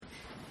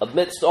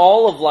Amidst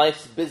all of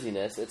life's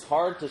busyness, it's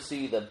hard to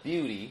see the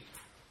beauty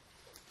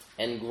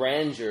and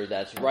grandeur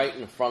that's right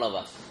in front of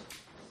us.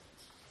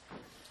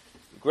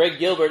 Greg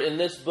Gilbert, in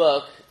this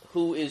book,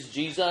 Who is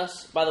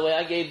Jesus? By the way,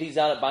 I gave these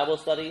out at Bible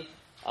study.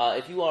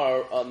 If you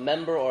are a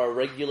member or a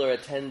regular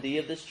attendee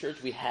of this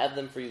church, we have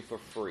them for you for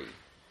free.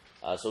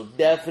 So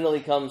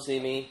definitely come see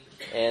me,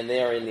 and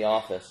they are in the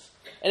office.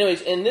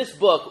 Anyways, in this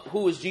book,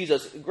 Who is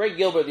Jesus? Greg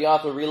Gilbert, the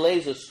author,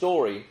 relays a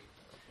story,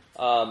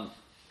 one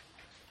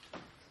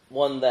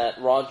that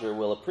Roger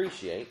will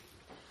appreciate.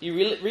 He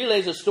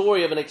relays a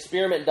story of an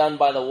experiment done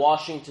by the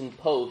Washington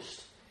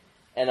Post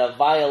and a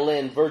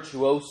violin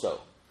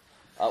virtuoso,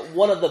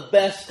 one of the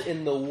best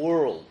in the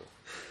world.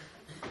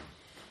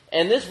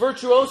 And this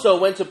virtuoso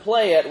went to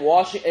play at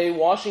a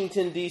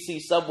Washington, D.C.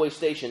 subway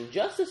station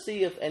just to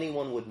see if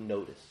anyone would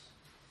notice.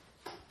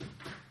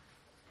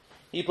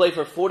 He played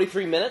for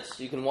 43 minutes.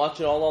 You can watch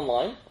it all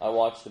online. I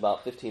watched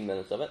about 15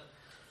 minutes of it.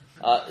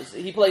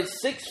 He played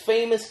 6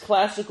 famous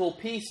classical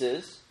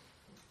pieces.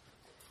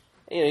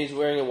 He's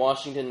wearing a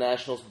Washington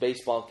Nationals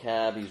baseball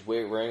cap. He's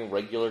wearing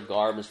regular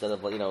garb instead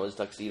of his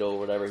tuxedo or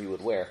whatever he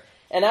would wear.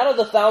 And out of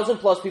the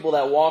 1,000+ people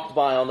that walked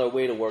by on their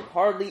way to work,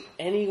 hardly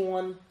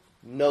anyone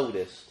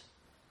noticed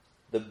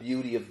the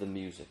beauty of the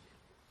music,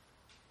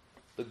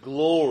 the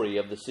glory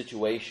of the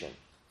situation.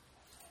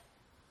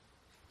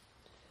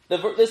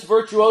 This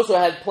virtuoso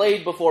had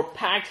played before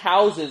packed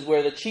houses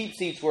where the cheap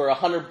seats were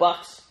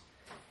 $100.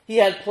 He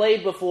had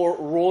played before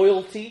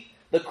royalty,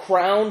 the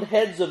crowned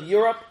heads of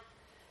Europe.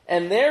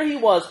 And there he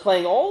was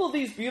playing all of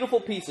these beautiful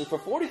pieces for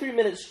 43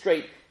 minutes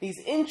straight, these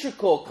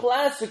integral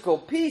classical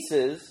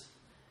pieces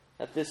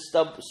at this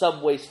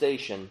subway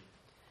station.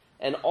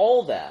 And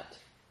all that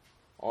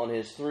on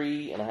his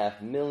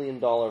 $3.5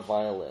 million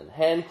violin,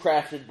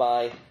 handcrafted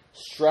by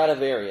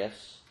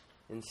Stradivarius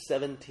in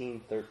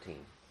 1713.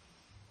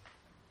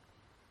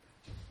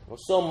 Well,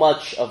 so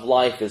much of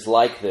life is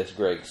like this,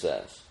 Greg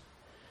says.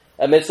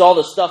 Amidst all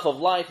the stuff of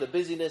life, the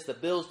busyness, the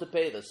bills to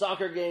pay, the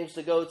soccer games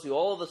to go to,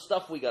 all of the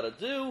stuff we got to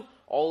do,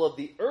 all of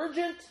the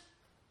urgent,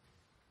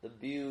 the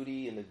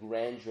beauty and the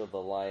grandeur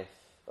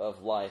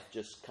of life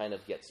just kind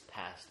of gets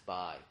passed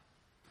by.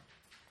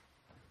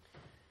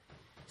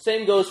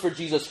 Same goes for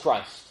Jesus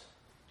Christ.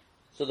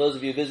 So those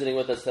of you visiting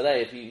with us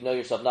today, if you know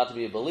yourself not to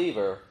be a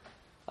believer,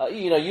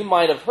 you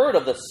might have heard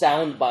of the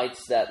sound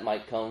bites that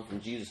might come from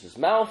Jesus'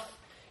 mouth.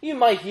 You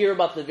might hear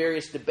about the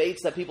various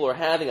debates that people are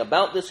having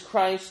about this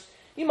Christ.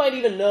 You might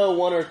even know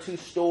 1 or 2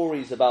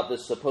 stories about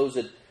this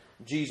supposed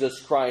Jesus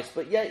Christ,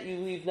 but yet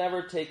we've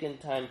never taken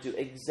time to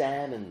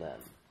examine them.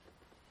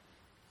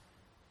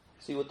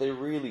 See what they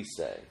really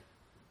say,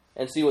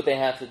 and see what they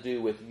have to do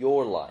with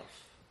your life.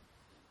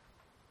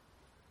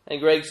 And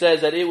Greg says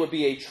that it would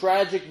be a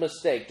tragic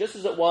mistake, just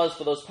as it was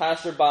for those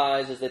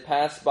passerbys as they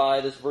passed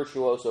by this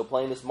virtuoso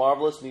playing this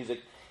marvelous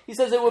music. He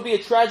says it would be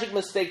a tragic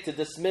mistake to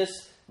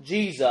dismiss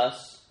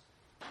Jesus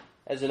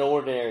as an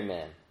ordinary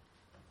man,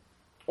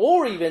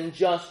 or even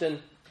just an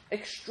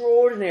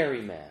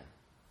extraordinary man.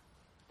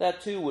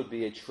 That too would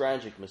be a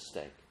tragic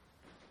mistake.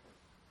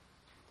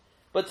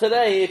 But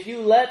today, if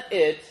you let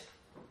it,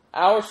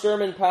 our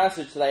sermon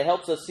passage today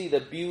helps us see the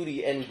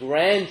beauty and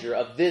grandeur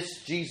of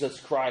this Jesus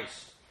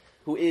Christ,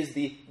 who is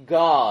the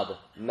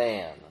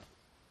God-man.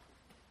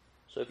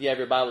 So if you have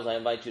your Bibles, I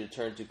invite you to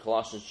turn to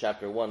Colossians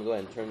chapter 1. Go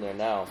ahead and turn there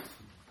now.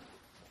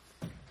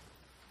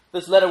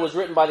 This letter was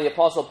written by the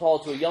Apostle Paul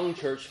to a young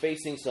church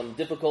facing some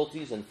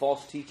difficulties and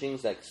false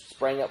teachings that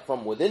sprang up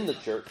from within the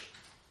church.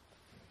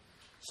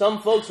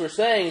 Some folks were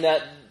saying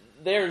that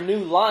their new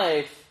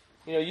life,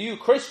 you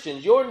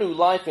Christians, your new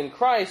life in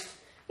Christ,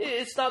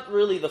 it's not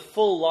really the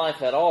full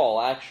life at all,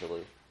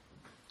 actually.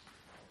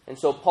 And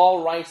so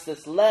Paul writes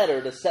this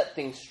letter to set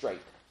things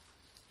straight.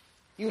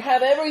 You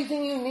have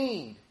everything you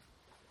need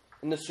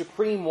in the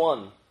Supreme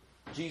One,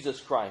 Jesus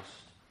Christ.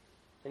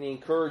 And he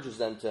encourages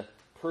them to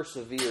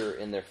persevere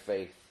in their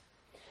faith.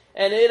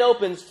 And it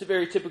opens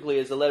very typically,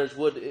 as the letters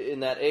would in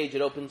that age,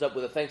 it opens up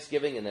with a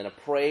thanksgiving and then a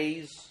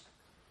praise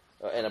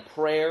and a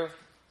prayer.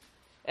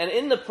 And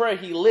in the prayer,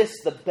 he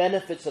lists the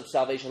benefits of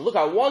salvation. Look,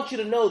 I want you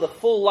to know the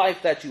full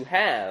life that you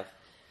have.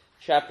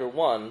 Chapter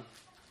 1,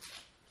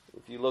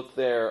 if you look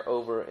there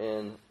over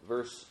in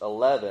verse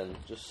 11,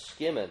 just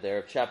skim it there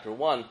of chapter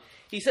 1.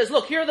 He says,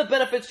 look, here are the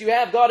benefits you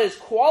have. God has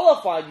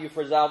qualified you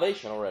for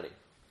salvation already.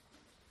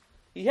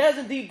 He has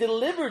indeed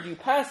delivered you,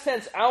 past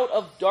tense, out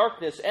of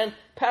darkness, and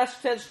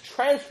past tense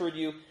transferred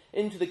you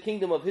into the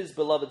kingdom of his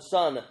beloved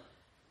Son,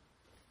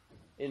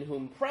 in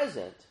whom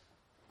present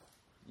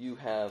you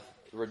have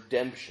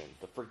redemption,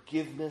 the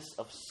forgiveness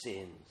of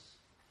sins.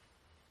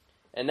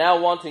 And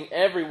now wanting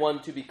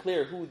everyone to be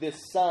clear who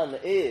this Son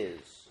is,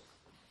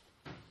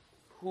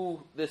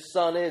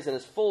 in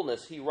his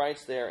fullness, he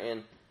writes there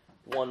in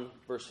 1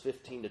 verse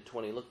 15 to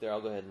 20. Look there,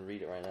 I'll go ahead and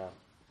read it right now.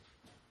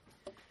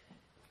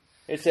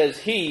 It says,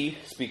 he,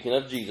 speaking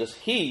of Jesus,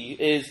 he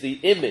is the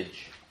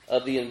image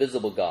of the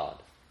invisible God,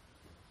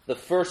 the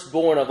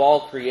firstborn of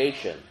all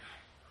creation.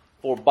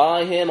 For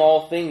by him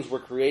all things were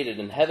created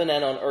in heaven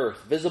and on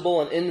earth,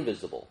 visible and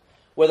invisible,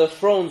 whether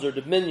thrones or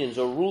dominions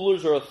or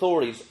rulers or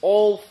authorities,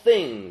 all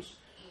things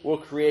were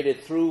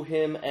created through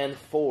him and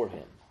for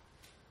him.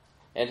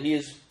 And he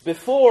is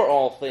before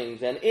all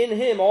things, and in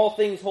him all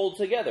things hold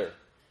together.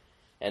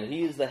 And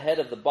he is the head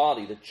of the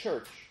body, the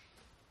church.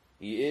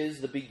 He is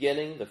the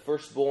beginning, the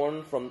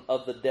firstborn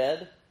of the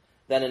dead,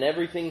 that in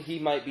everything he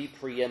might be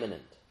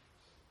preeminent.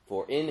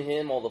 For in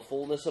him all the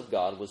fullness of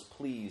God was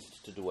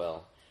pleased to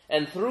dwell,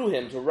 and through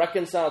him to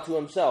reconcile to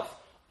himself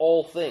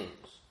all things,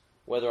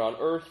 whether on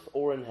earth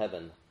or in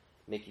heaven,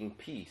 making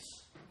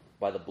peace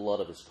by the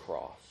blood of his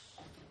cross.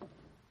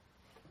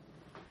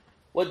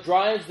 What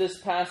drives this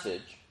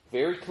passage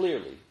very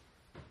clearly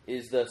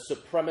is the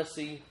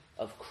supremacy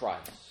of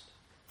Christ.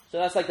 So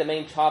that's like the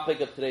main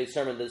topic of today's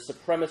sermon, the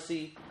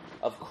supremacy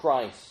of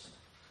Christ.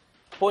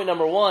 Point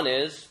number one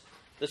is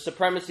the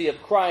supremacy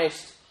of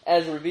Christ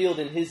as revealed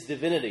in his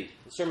divinity.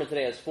 The sermon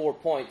today has 4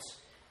 points,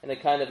 and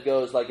it kind of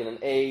goes like in an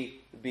A,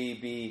 B,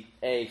 B,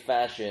 A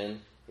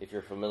fashion, if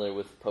you're familiar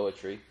with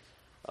poetry,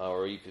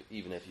 or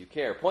even if you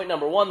care. Point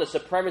number one, the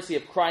supremacy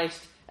of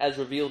Christ as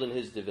revealed in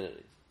his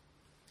divinity.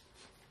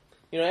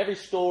 You know, every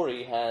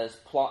story has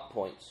plot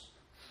points,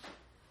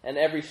 and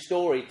every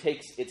story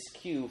takes its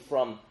cue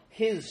from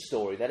his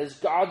story, that is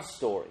God's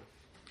story.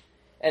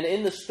 And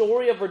in the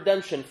story of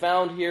redemption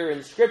found here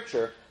in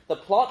Scripture, the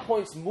plot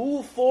points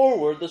move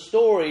forward the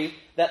story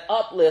that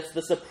uplifts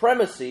the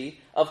supremacy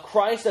of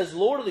Christ as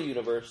Lord of the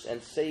universe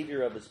and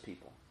Savior of his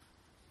people.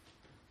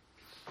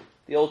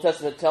 The Old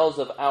Testament tells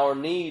of our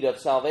need of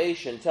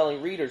salvation,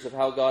 telling readers of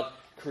how God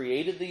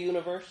created the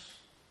universe,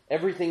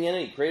 everything in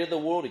it. He created the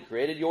world. He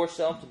created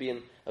yourself to be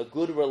in a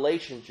good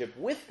relationship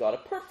with God, a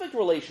perfect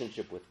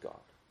relationship with God.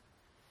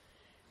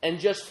 And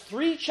just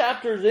 3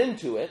 chapters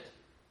into it,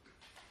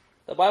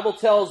 the Bible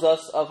tells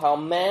us of how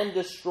man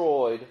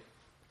destroyed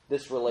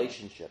this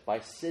relationship by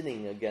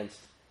sinning against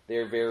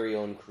their very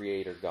own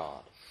Creator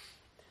God.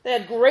 They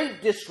had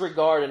great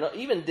disregard and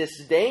even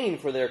disdain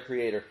for their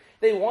Creator.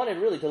 They wanted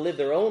really to live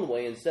their own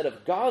way instead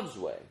of God's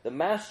way, the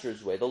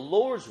Master's way, the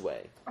Lord's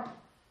way.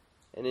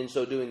 And in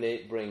so doing,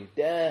 they bring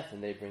death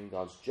and they bring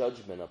God's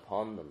judgment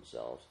upon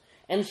themselves.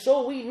 And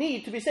so we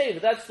need to be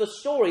saved. That's the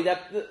story,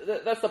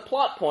 that's the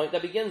plot point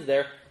that begins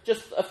there,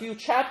 just a few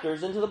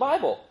chapters into the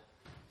Bible.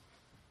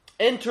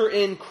 Enter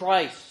in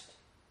Christ.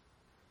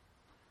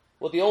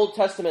 What the Old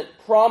Testament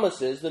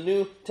promises, the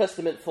New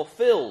Testament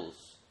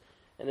fulfills.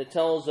 And it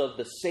tells of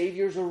the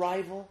Savior's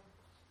arrival,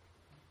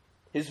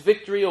 his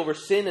victory over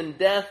sin and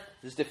death,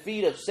 his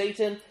defeat of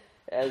Satan,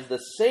 as the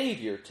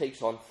Savior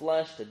takes on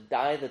flesh to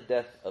die the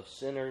death of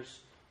sinners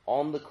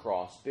on the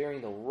cross,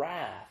 bearing the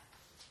wrath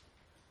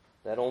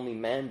that only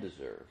man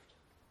deserved,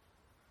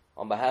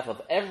 on behalf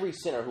of every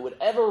sinner who would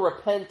ever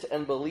repent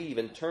and believe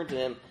and turn to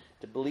him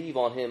to believe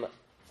on him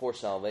for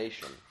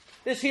salvation.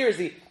 This here is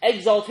the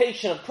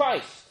exaltation of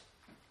Christ,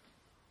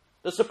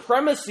 the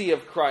supremacy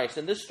of Christ,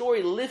 and this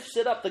story lifts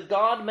it up, the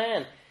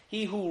God-man,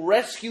 he who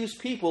rescues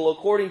people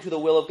according to the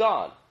will of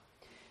God.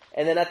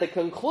 And then at the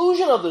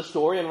conclusion of the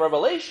story in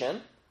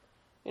Revelation,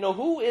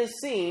 who is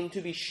seen to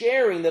be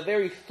sharing the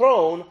very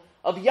throne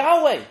of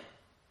Yahweh?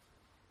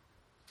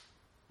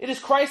 It is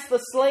Christ the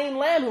slain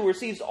Lamb who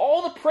receives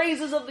all the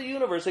praises of the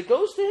universe. It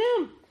goes to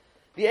him.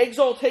 The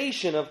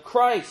exaltation of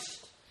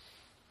Christ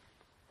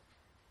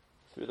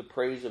through the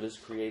praise of his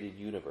created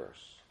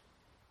universe.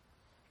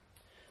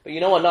 But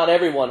you know what? Not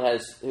everyone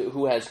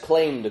who has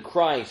claimed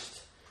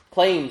Christ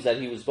claims that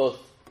he was both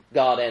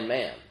God and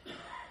man.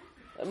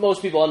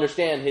 Most people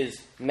understand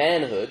his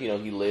manhood. He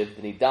lived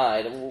and he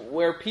died.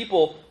 Where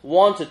people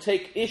want to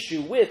take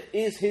issue with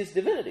is his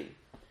divinity.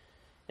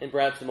 And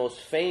perhaps the most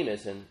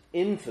famous and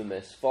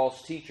infamous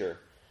false teacher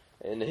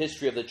in the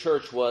history of the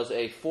church was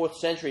a 4th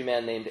century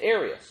man named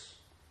Arius,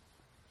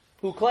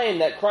 who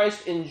claimed that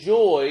Christ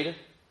enjoyed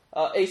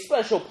a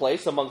special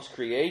place amongst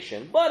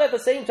creation, but at the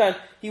same time,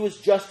 he was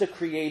just a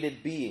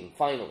created being,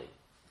 finally,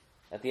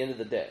 at the end of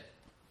the day.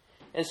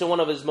 And so one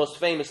of his most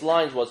famous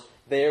lines was,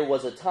 "There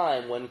was a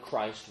time when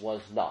Christ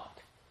was not."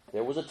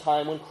 There was a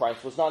time when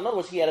Christ was not. In other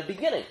words, he had a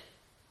beginning.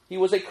 He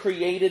was a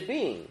created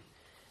being.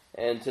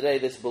 And today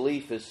this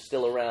belief is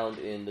still around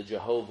in the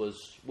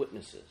Jehovah's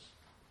Witnesses.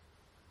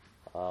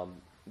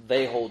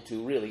 They hold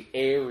to really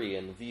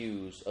Arian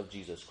views of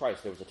Jesus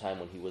Christ. There was a time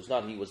when he was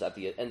not. He was, at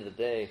the end of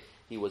the day,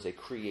 he was a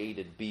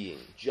created being,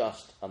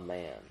 just a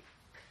man.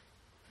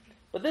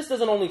 But this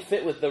doesn't only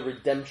fit with the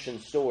redemption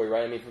story,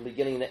 right? I mean, from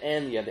beginning to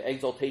end, you have the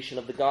exaltation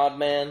of the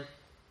God-man.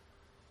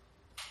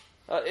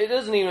 It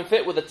doesn't even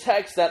fit with the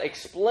texts that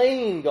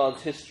explain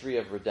God's history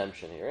of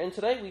redemption here. And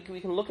today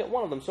we can look at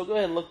one of them. So go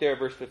ahead and look there at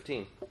verse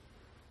 15.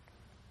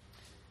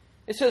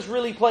 It says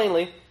really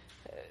plainly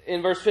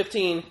in verse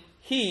 15,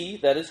 he,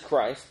 that is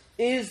Christ,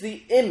 is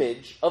the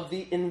image of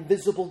the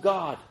invisible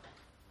God.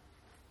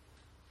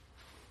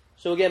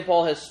 So again,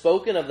 Paul has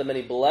spoken of the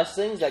many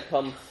blessings that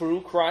come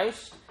through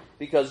Christ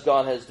because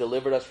God has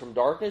delivered us from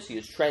darkness. He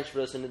has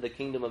transferred us into the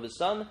kingdom of his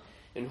Son,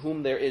 in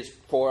whom there is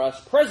for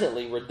us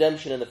presently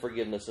redemption and the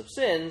forgiveness of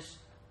sins.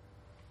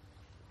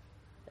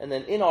 And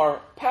then in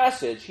our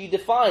passage, he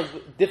defines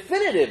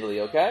definitively,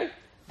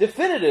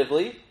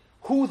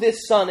 who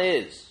this Son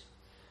is.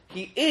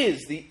 He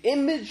is the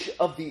image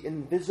of the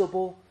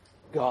invisible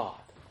God.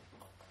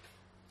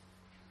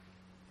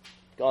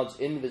 God's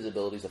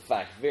invisibility is a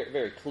fact, very,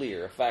 very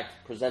clear, a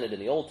fact presented in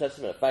the Old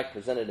Testament, a fact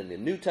presented in the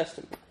New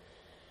Testament.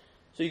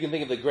 So you can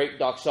think of the great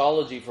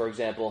doxology, for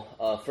example,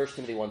 1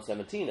 Timothy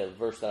 1:17, a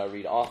verse that I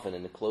read often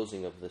in the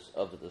closing of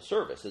the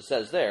service. It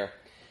says there,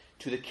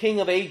 "To the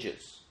King of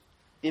ages,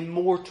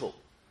 immortal,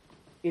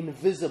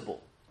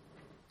 invisible."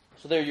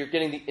 So there you're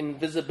getting the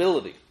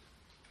invisibility.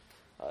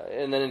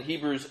 And then in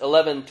Hebrews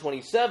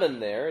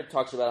 11:27 there, it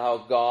talks about how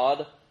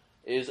God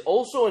is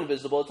also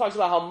invisible. It talks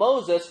about how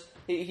Moses,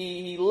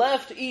 he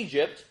left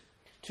Egypt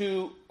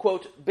to,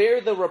 quote,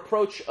 bear the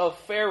reproach of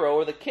Pharaoh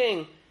or the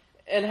king.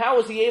 And how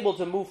was he able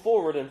to move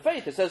forward in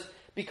faith? It says,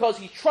 because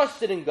he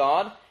trusted in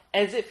God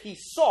as if he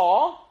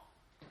saw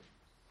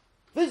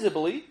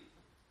visibly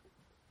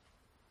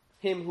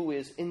him who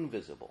is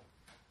invisible.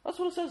 That's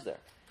what it says there.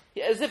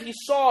 As if he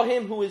saw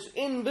him who is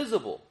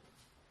invisible.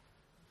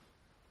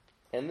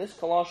 And this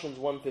Colossians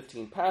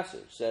 1:15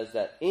 passage says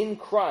that in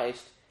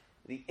Christ,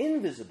 the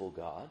invisible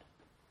God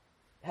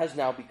has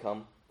now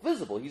become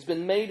visible. He's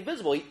been made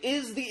visible. He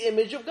is the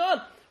image of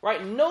God.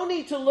 Right? No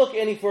need to look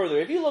any further.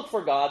 If you look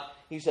for God,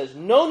 he says,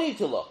 no need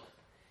to look.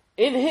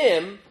 In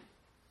him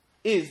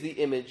is the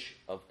image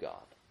of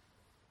God.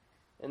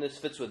 And this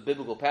fits with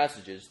biblical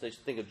passages. They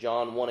think of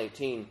John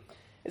 1:18.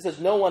 It says,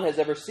 no one has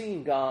ever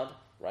seen God,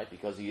 right?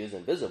 Because he is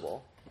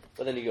invisible.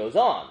 But then he goes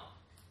on.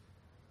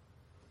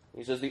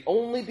 He says, the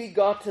only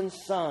begotten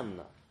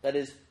Son, that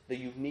is the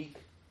unique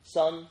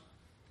Son,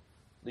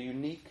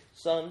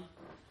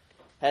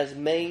 has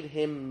made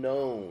him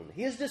known.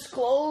 He has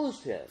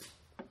disclosed him.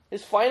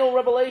 His final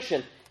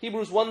revelation,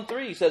 Hebrews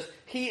 1:3 says,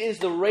 he is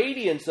the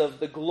radiance of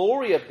the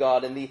glory of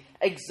God and the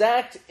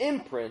exact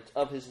imprint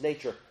of his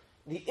nature.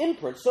 The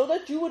imprint so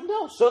that you would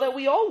know, so that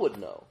we all would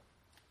know.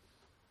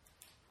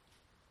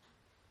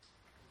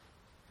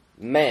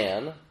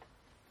 Man,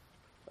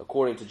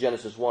 according to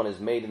Genesis 1, is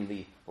made in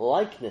the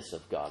likeness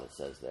of God, it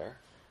says there.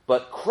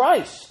 But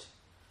Christ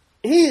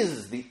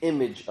is the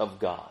image of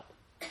God.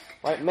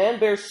 Right? Man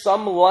bears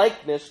some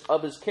likeness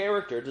of his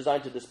character,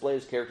 designed to display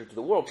his character to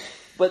the world.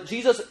 But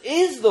Jesus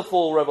is the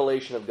full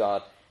revelation of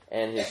God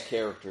and his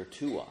character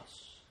to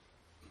us.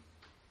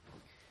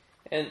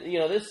 And,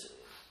 this,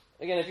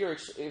 again,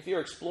 if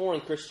you're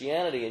exploring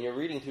Christianity and you're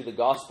reading through the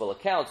gospel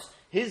accounts,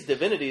 his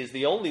divinity is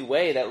the only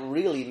way that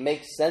really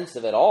makes sense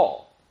of it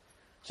all.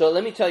 So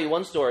let me tell you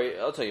one story.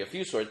 I'll tell you a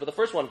few stories, but the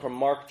first one from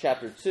Mark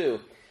chapter 2.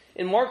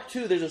 In Mark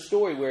 2, there's a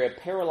story where a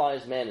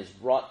paralyzed man is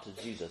brought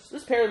to Jesus.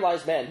 This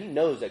paralyzed man, he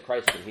knows that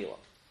Christ can heal him.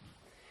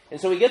 And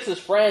so he gets his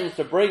friends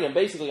to bring him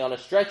basically on a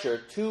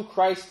stretcher to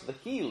Christ the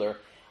healer.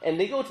 And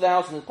they go to the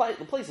house, and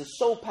the place is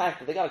so packed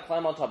that they got to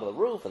climb on top of the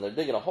roof, and they're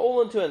digging a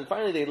hole into it. And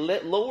finally, they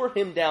lower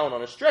him down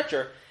on a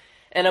stretcher.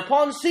 And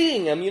upon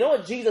seeing him, you know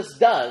what Jesus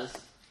does?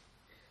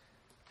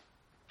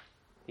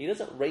 He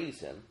doesn't raise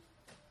him.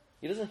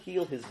 He doesn't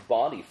heal his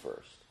body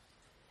first.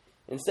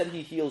 Instead,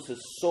 he heals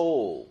his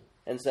soul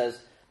and says,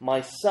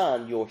 my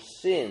son, your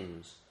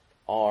sins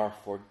are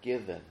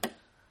forgiven.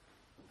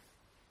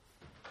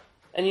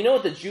 And you know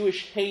what the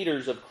Jewish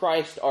haters of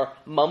Christ are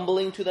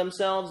mumbling to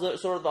themselves,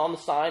 sort of on the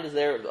side, as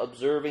they're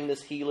observing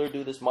this healer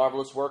do this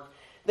marvelous work?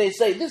 They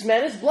say, this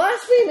man is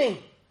blaspheming.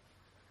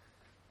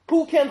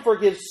 Who can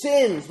forgive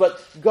sins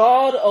but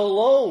God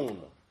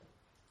alone?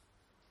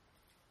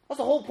 That's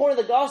the whole point of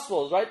the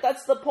Gospels, right?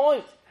 That's the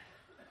point.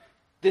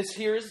 This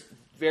here is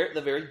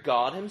the very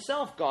God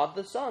himself, God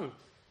the Son,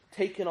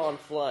 taken on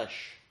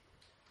flesh.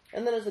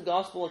 And then as the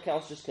gospel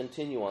accounts just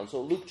continue on.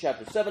 So Luke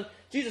chapter 7,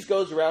 Jesus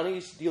goes around,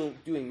 he's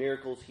doing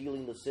miracles,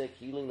 healing the sick,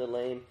 healing the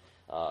lame,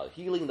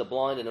 healing the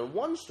blind. And in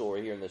one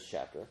story here in this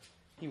chapter,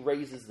 he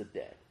raises the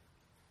dead.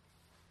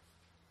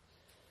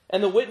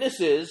 And the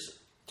witnesses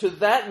to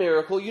that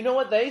miracle, you know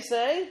what they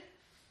say?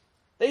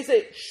 They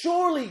say,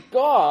 surely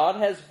God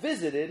has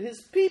visited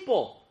his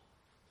people.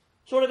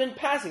 Sort of in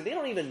passing. They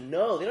don't even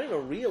know, they don't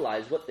even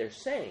realize what they're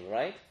saying,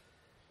 right?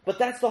 But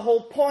that's the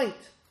whole point.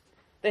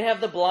 They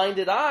have the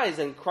blinded eyes,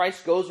 and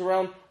Christ goes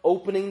around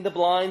opening the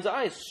blind's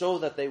eyes so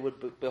that they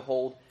would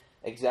behold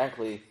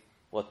exactly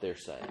what they're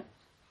saying.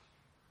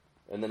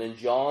 And then in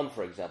John,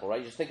 for example,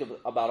 right? Just think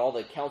about all the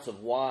accounts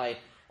of why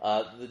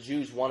the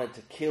Jews wanted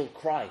to kill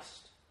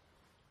Christ.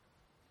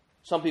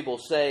 Some people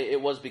say it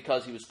was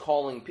because he was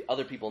calling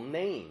other people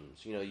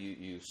names,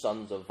 you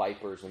sons of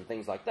vipers and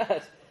things like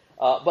that.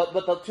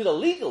 But to the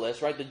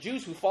legalists, right, the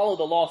Jews who follow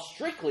the law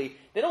strictly,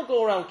 they don't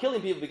go around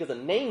killing people because of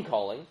name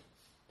calling.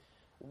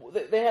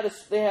 They had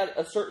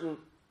a certain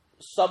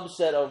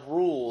subset of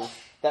rules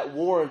that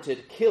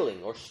warranted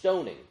killing or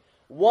stoning.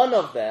 One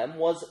of them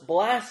was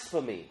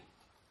blasphemy.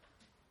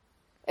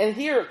 And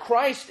here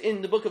Christ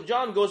in the book of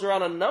John goes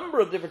around a number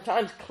of different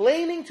times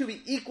claiming to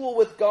be equal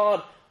with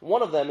God.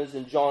 One of them is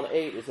in John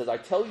 8. It says, I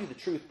tell you the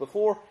truth,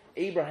 before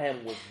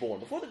Abraham was born,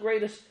 before the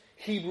greatest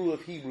Hebrew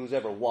of Hebrews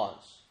ever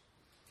was,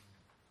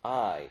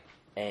 I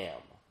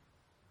am.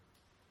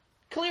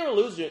 Clear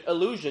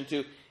allusion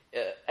to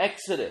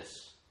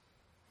Exodus.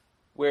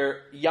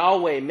 where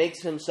Yahweh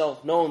makes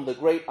himself known, the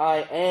great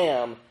I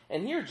am.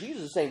 And here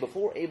Jesus is saying,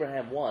 before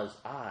Abraham was,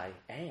 I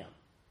am.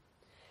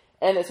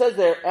 And it says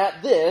there,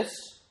 at this,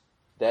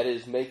 that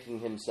is making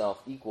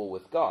himself equal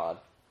with God,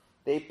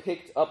 they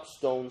picked up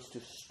stones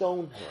to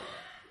stone him.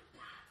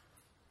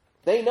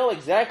 They know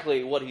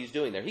exactly what he's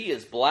doing there. He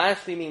is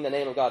blaspheming the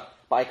name of God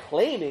by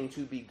claiming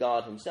to be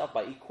God himself,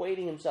 by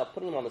equating himself,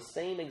 putting him on the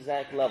same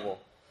exact level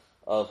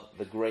of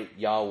the great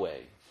Yahweh.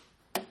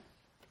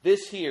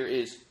 This here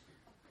is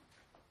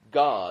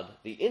God,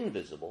 the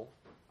invisible,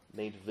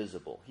 made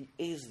visible. He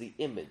is the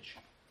image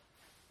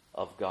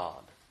of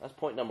God. That's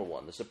point number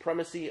one. The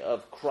supremacy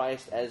of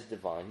Christ as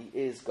divine. He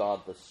is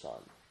God the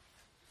Son.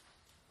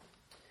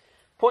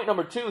 Point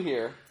number two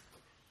here,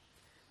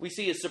 we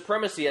see his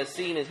supremacy as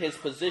seen as his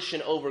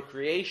position over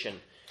creation.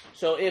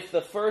 So if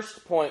the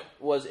first point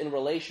was in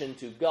relation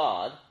to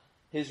God,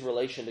 his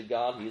relation to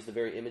God, he is the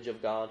very image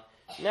of God.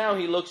 Now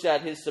he looks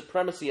at his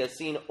supremacy as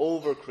seen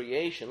over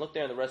creation. Look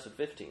there in the rest of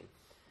 15.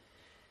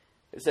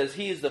 It says,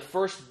 he is the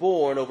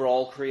firstborn over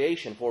all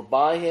creation, for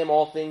by him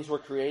all things were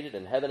created,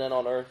 in heaven and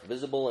on earth,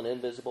 visible and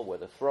invisible,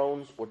 whether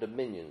thrones or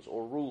dominions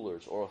or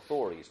rulers or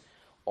authorities.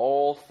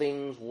 All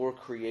things were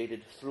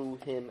created through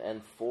him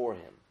and for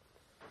him.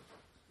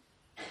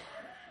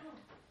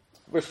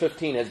 Verse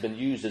 15 has been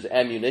used as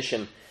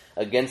ammunition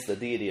against the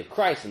deity of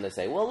Christ, and they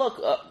say, well,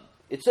 look,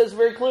 it says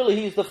very clearly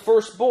he's the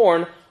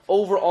firstborn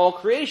over all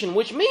creation,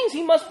 which means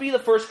he must be the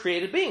first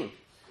created being.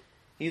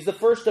 He's the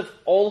first of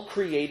all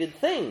created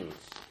things.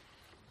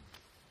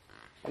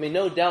 I mean,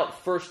 no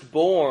doubt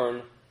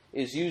firstborn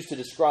is used to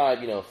describe,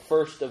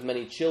 first of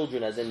many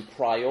children as in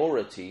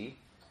priority,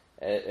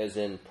 as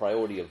in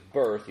priority of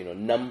birth,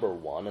 number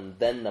one and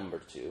then number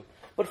two.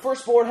 But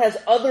firstborn has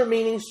other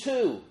meanings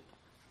too,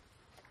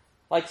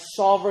 like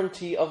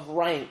sovereignty of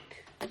rank.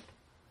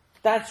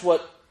 That's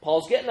what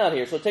Paul's getting at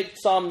here. So take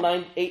Psalm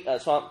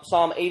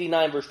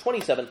 89, verse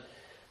 27.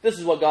 This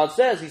is what God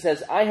says. He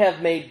says, I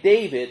have made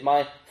David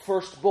my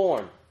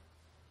firstborn.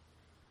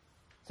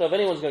 So if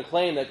anyone's going to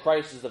claim that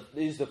Christ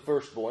is the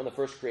firstborn, the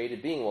first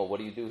created being, well, what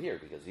do you do here?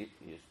 Because he's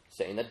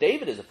saying that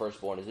David is the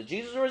firstborn. Is it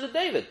Jesus or is it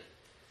David?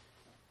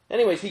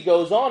 Anyways, he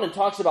goes on and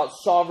talks about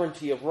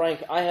sovereignty of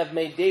rank. I have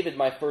made David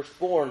my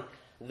firstborn,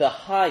 the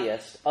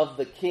highest of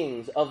the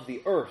kings of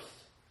the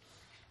earth.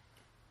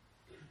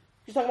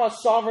 He's talking about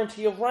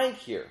sovereignty of rank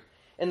here.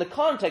 And the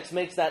context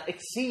makes that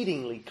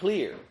exceedingly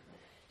clear.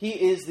 He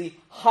is the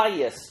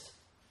highest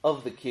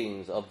of the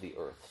kings of the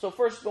earth. So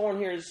firstborn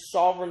here is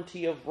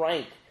sovereignty of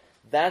rank.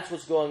 That's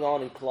what's going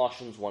on in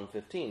Colossians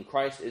 1:15.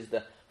 Christ is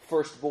the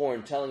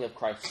firstborn, telling of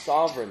Christ's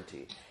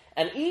sovereignty,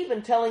 and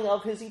even telling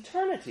of his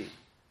eternity.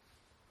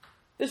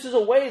 This is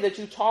a way that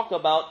you talk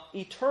about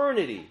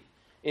eternity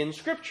in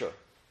Scripture.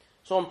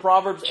 So in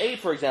Proverbs 8,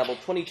 for example,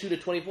 22 to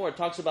 24, it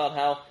talks about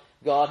how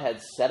God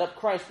had set up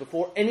Christ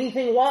before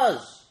anything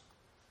was,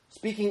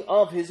 speaking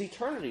of his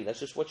eternity. That's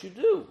just what you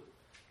do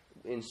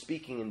in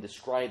speaking and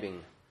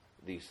describing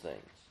these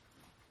things.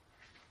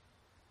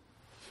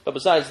 But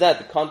besides that,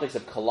 the context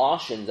of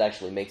Colossians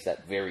actually makes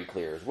that very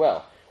clear as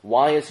well.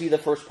 Why is he the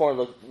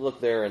firstborn? Look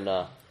there in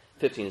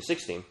 15 and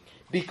 16.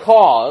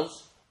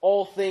 Because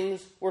all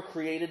things were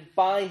created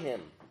by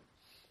him.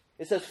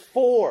 It says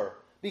for,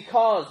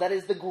 because, that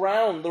is the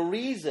ground, the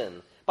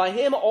reason. By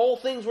him all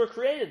things were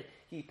created.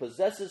 He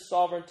possesses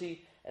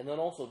sovereignty and then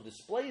also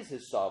displays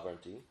his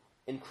sovereignty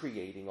in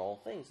creating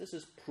all things. This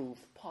is proof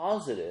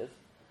positive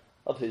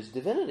of his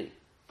divinity.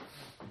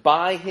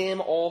 By him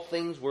all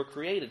things were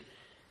created.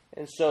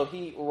 And so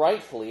he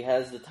rightfully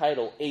has the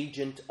title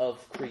Agent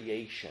of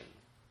Creation.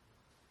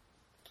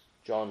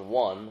 John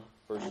 1,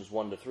 verses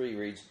 1 to 3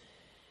 reads,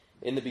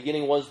 In the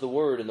beginning was the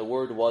Word, and the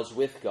Word was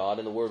with God,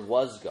 and the Word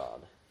was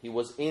God. He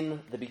was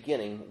in the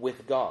beginning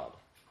with God.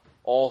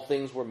 All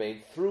things were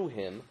made through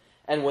him,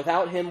 and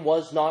without him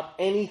was not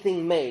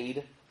anything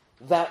made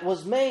that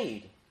was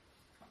made.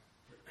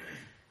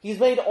 He's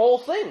made all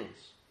things.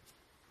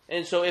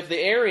 And so if the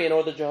Arian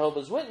or the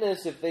Jehovah's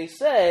Witness, if they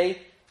say,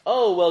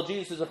 oh, well,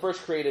 Jesus is the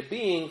first created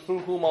being through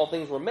whom all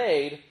things were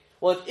made.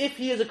 Well, if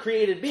he is a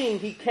created being,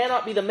 he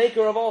cannot be the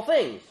maker of all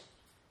things.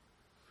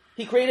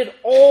 He created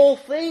all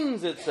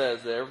things, it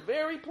says there,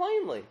 very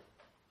plainly.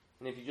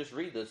 And if you just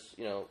read this,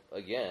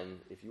 again,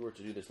 if you were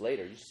to do this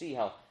later, you see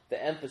how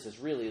the emphasis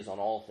really is on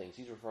all things.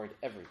 He's referring to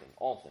everything,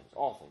 all things,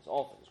 all things,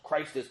 all things.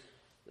 Christ is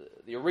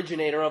the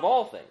originator of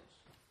all things.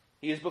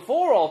 He is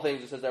before all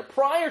things, it says there,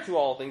 prior to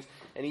all things,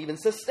 and he even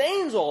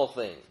sustains all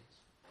things.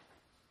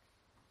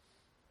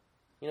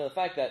 The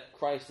fact that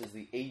Christ is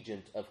the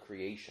agent of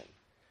creation,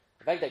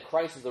 the fact that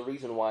Christ is the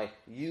reason why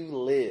you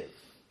live,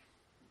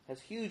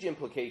 has huge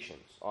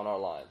implications on our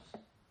lives.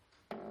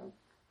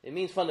 It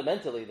means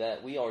fundamentally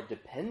that we are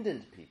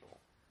dependent people.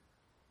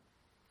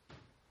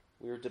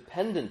 We are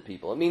dependent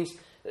people. It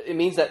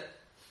means that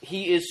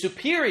he is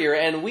superior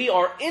and we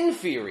are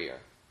inferior.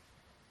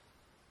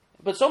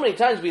 But so many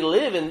times we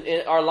live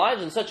in our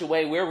lives in such a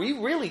way where we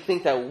really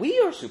think that we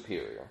are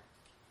superior.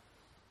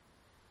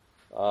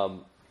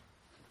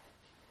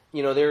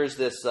 There is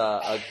this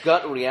a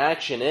gut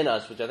reaction in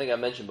us, which I think I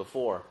mentioned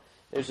before,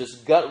 there's this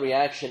gut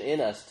reaction in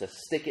us to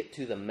stick it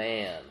to the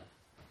man.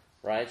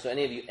 Right? So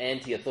any of you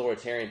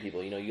anti-authoritarian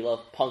people, you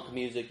love punk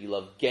music, you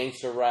love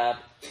gangster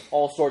rap,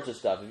 all sorts of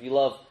stuff. If you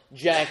love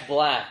Jack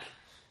Black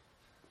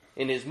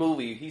in his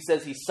movie, he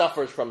says he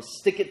suffers from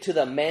stick it to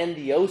the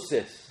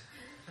mandiosis.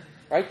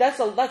 Right?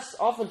 That's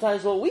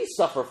oftentimes what we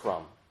suffer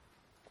from.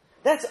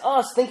 That's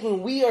us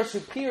thinking we are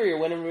superior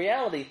when in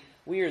reality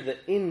we are the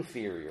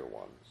inferior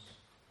ones.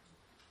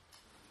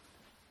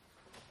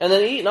 And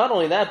then not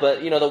only that,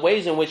 but the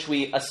ways in which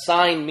we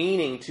assign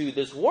meaning to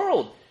this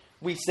world.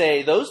 We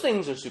say those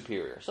things are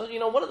superior. So,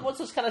 what's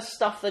this kind of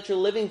stuff that you're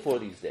living for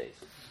these days?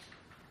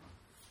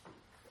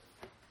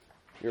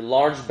 Your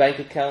large bank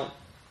account,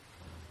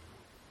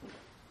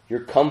 your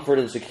comfort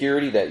and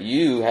security that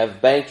you have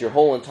banked your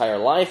whole entire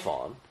life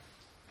on,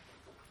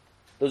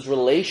 those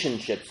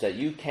relationships that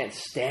you can't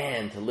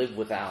stand to live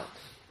without.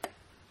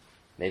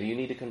 Maybe you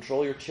need to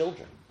control your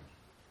children.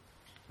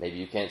 Maybe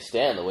you can't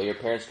stand the way your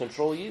parents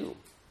control you.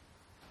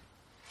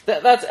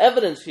 That's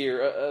evidence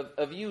here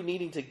of you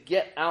needing to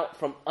get out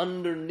from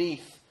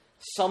underneath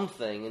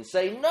something and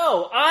say,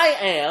 no, I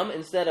am,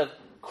 instead of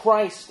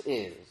Christ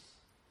is.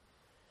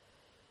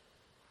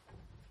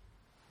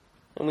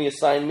 And we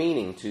assign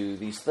meaning to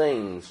these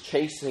things,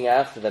 chasing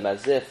after them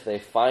as if they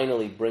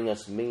finally bring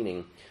us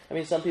meaning. I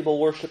mean, some people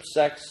worship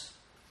sex,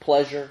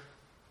 pleasure.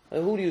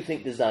 Who do you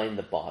think designed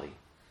the body?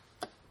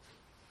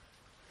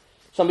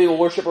 Some people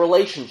worship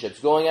relationships,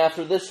 going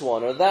after this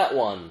one or that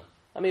one.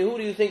 I mean, who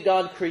do you think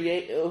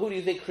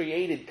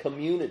created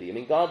community? I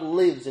mean, God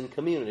lives in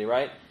community,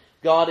 right?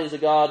 God is a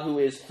God who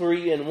is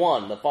three in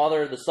one, the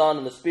Father, the Son,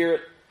 and the Spirit,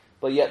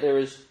 but yet there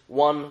is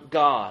one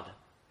God.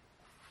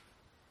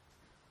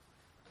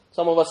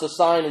 Some of us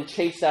assign and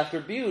chase after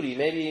beauty,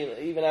 maybe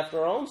even after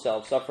our own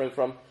selves, suffering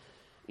from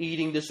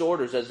eating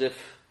disorders, as if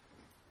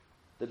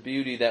the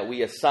beauty that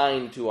we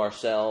assign to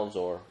ourselves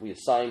or we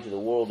assign to the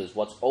world is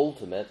what's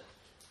ultimate.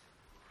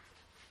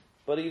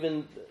 But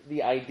even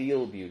the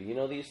ideal beauty,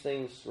 these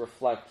things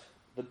reflect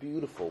the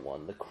beautiful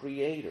one, the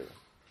Creator.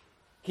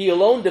 He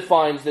alone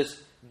defines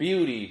this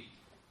beauty,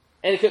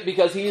 and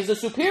because He is the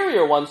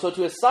superior one. So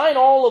to assign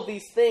all of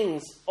these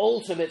things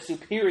ultimate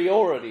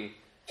superiority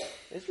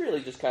is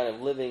really just kind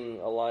of living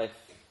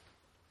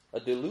a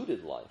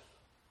deluded life.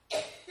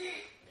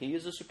 He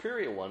is the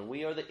superior one.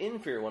 We are the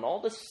inferior one.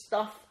 All the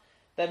stuff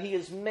that He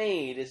has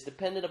made is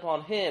dependent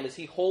upon Him as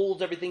He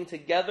holds everything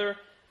together.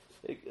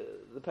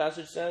 The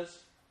passage says,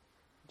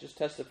 just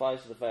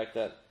testifies to the fact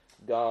that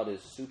God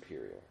is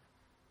superior.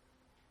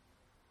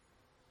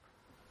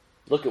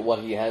 Look at what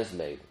He has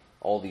made,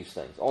 all these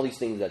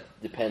things that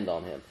depend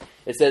on Him.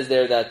 It says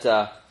there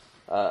that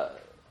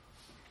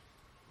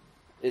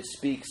it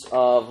speaks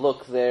of,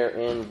 look there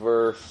in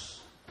verse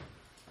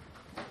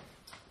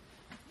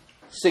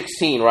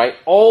 16, right?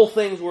 All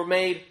things were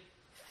made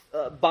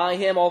by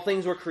Him, all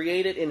things were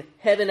created in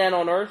heaven and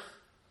on earth,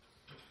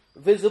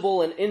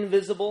 visible and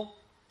invisible.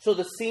 So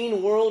the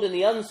seen world and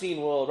the unseen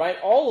world, right?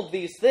 All of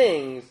these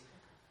things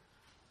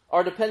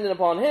are dependent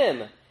upon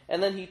Him.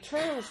 And then He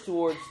turns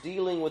towards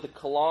dealing with the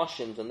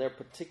Colossians and their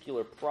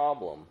particular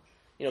problem.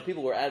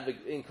 People were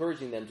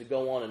encouraging them to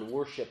go on and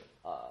worship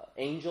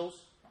angels.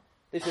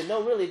 They said,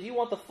 no, really, if you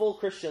want the full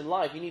Christian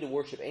life, you need to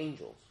worship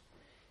angels.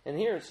 And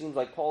here it seems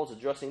like Paul is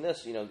addressing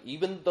this.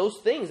 Even those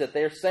things that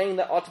they're saying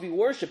that ought to be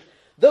worshipped,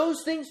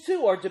 those things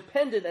too are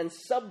dependent and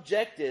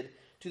subjected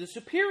to the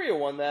superior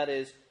one, that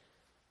is,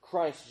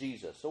 Christ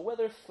Jesus. So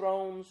whether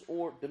thrones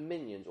or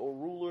dominions or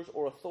rulers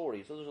or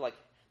authorities, those are like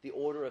the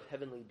order of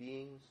heavenly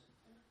beings.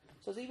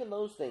 So it's even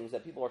those things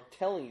that people are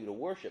telling you to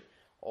worship,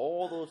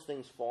 all those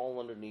things fall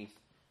underneath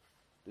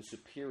the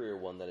superior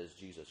one that is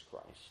Jesus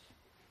Christ.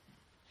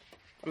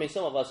 I mean,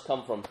 some of us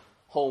come from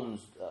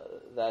homes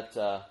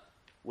that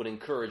would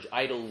encourage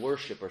idol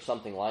worship or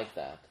something like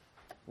that.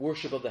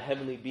 Worship of the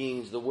heavenly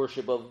beings, the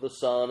worship of the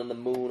sun and the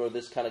moon, or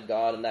this kind of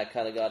God and that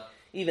kind of God.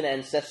 Even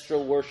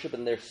ancestral worship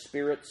and their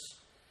spirits.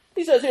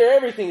 He says here,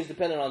 everything is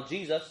dependent on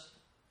Jesus.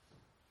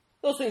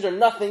 Those things are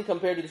nothing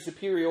compared to the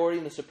superiority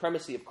and the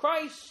supremacy of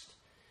Christ.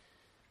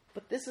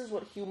 But this is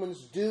what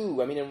humans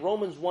do. I mean, in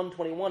Romans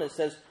 1:21 it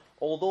says,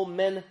 although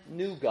men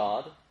knew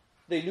God,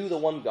 they knew the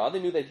one God, they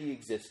knew that He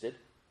existed,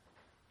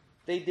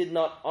 they did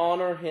not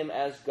honor Him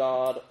as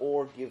God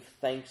or give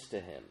thanks to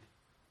Him.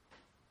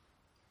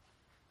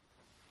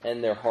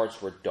 And their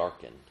hearts were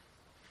darkened.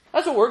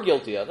 That's what we're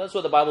guilty of. That's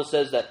what the Bible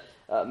says that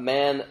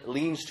man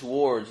leans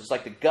towards. It's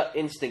like the gut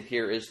instinct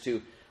here is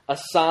to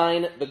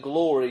assign the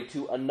glory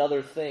to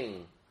another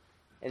thing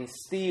and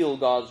steal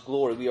God's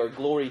glory. We are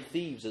glory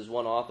thieves, as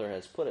one author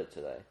has put it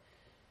today.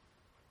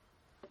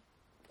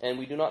 And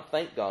we do not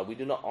thank God. We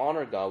do not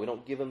honor God. We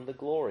don't give Him the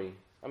glory.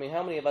 I mean,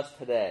 how many of us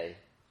today,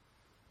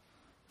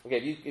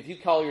 okay, if you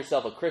call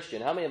yourself a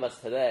Christian, how many of us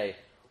today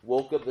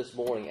woke up this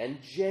morning and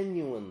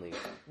genuinely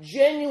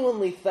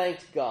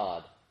thanked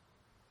God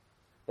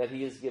that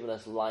He has given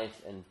us life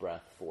and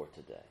breath for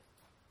today?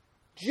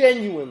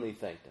 Genuinely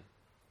thanked Him.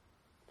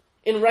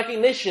 In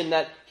recognition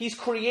that He's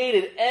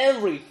created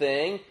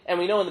everything, and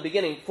we know in the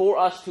beginning, for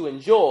us to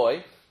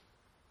enjoy.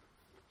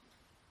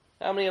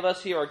 How many of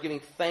us here are giving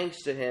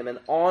thanks to Him and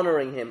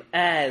honoring Him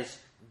as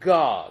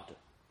God?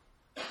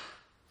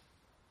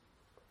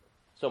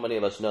 So many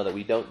of us know that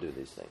we don't do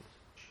these things.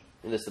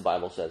 And this, the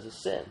Bible says,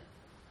 is sin.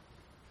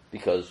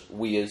 Because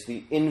we as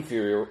the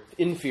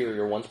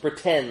inferior ones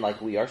pretend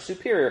like we are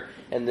superior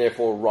and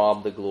therefore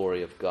rob the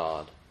glory of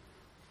God.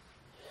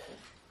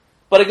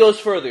 But it goes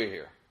further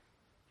here.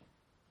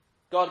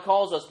 God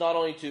calls us not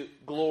only to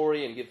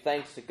glory and give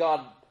thanks to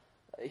God,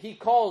 He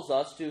calls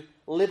us to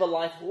live a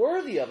life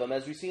worthy of Him,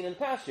 as we've seen in the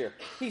past year.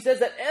 He says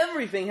that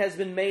everything has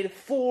been made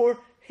for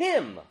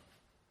Him.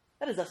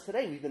 That is us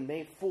today. We've been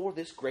made for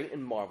this great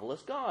and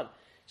marvelous God.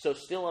 So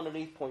still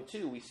underneath point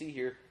 2, we see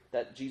here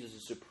that Jesus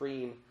is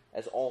supreme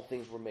as all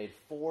things were made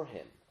for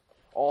Him.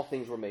 All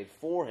things were made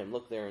for Him.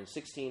 Look there in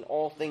 16.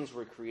 All things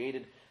were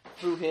created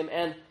through Him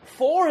and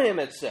for Him,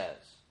 it says.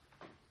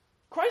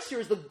 Christ here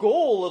is the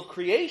goal of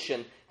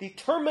creation, the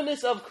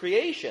terminus of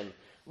creation.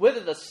 Whether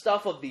the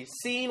stuff of the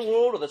seen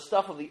world or the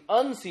stuff of the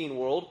unseen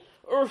world,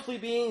 earthly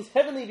beings,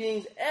 heavenly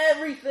beings,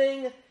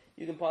 everything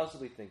you can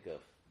possibly think of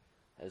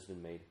has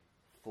been made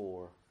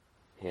for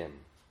Him.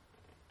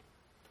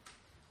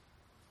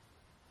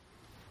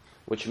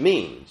 Which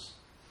means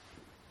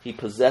He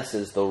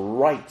possesses the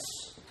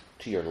rights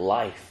to your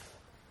life.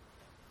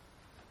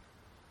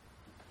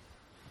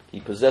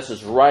 He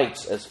possesses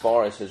rights as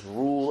far as His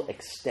rule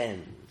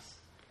extends,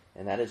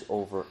 and that is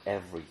over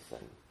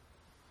everything.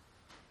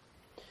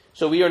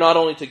 So we are not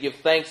only to give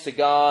thanks to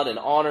God and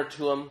honor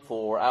to Him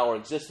for our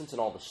existence and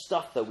all the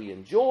stuff that we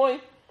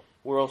enjoy,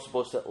 we're also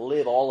supposed to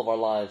live all of our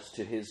lives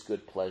to His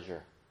good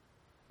pleasure.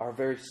 Our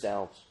very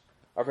selves,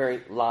 our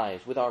very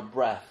lives, with our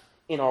breath,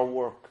 in our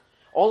work,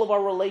 all of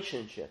our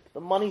relationship,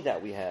 the money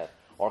that we have,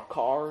 our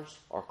cars,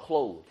 our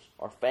clothes,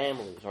 our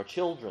families, our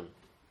children.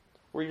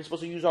 We're even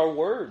supposed to use our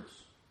words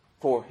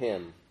for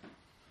Him.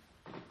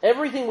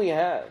 Everything we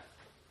have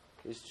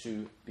is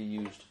to be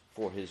used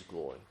for His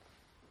glory.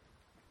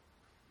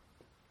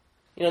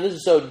 You know, this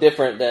is so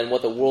different than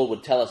what the world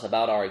would tell us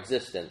about our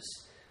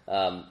existence.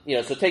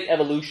 So take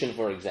evolution,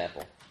 for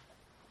example.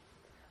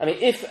 I mean,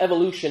 if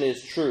evolution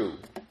is true,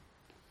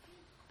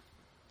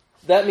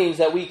 that means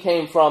that we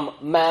came from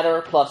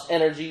matter plus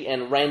energy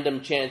and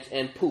random chance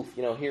and poof,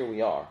 here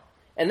we are.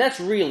 And that's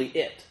really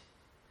it.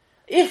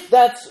 If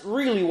that's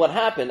really what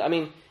happened, I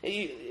mean,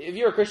 if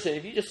you're a Christian,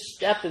 if you just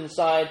step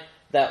inside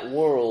that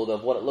world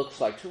of what it looks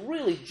like to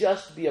really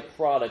just be a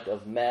product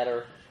of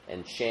matter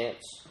and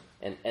chance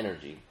and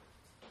energy,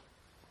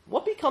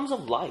 what becomes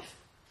of life?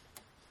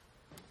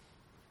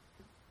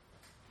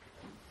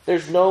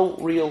 There's no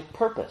real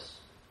purpose.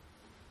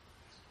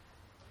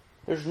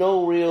 There's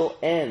no real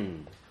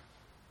end.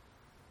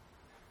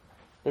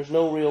 There's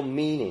no real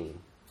meaning.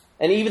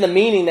 And even the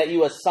meaning that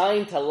you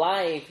assign to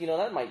life,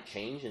 that might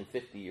change in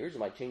 50 years. It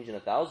might change in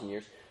 1,000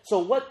 years. So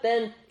what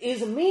then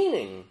is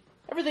meaning?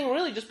 Everything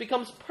really just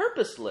becomes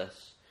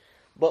purposeless.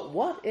 But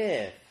what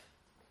if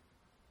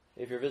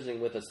you're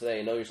visiting with us today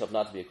and know yourself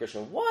not to be a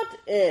Christian, what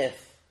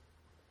if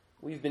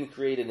we've been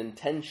created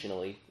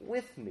intentionally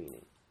with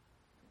meaning?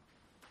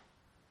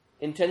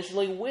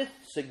 Intentionally with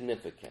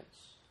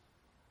significance.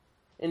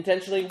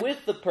 Intentionally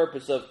with the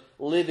purpose of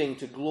living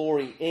to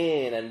glory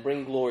in and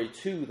bring glory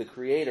to the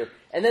Creator,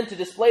 and then to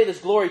display this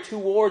glory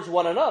towards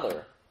one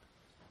another.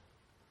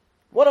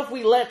 What if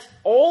we let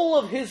all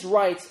of His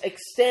rights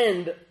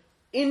extend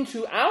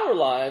into our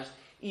lives,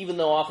 even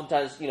though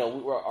oftentimes,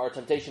 our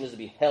temptation is to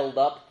be held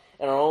up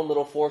in our own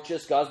little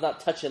fortress, God's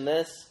not touching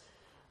this.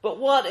 But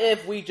what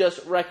if we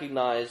just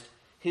recognized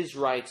His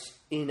rights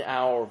in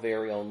our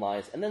very own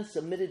lives, and then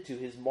submitted to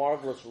His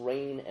marvelous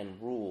reign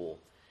and rule,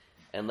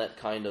 and let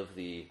kind of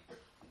the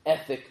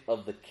ethic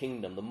of the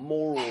kingdom, the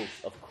morals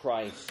of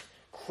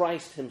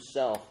Christ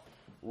Himself,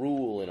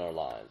 rule in our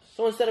lives.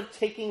 So instead of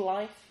taking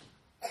life,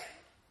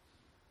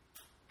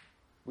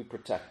 we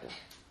protect it.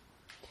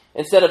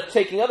 Instead of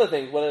taking other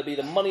things, whether it be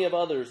the money of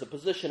others, the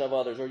position of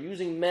others, or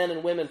using men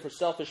and women for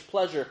selfish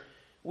pleasure,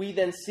 we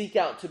then seek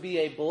out to be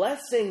a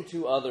blessing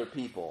to other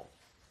people.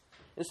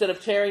 Instead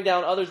of tearing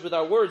down others with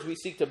our words, we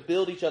seek to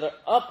build each other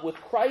up with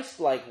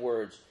Christ-like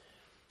words.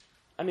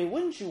 I mean,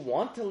 wouldn't you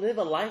want to live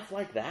a life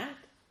like that?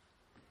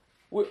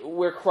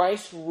 Where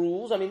Christ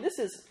rules. I mean, this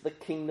is the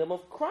kingdom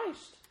of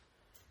Christ.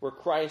 Where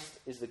Christ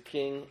is the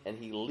king and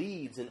He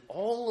leads in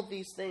all of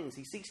these things.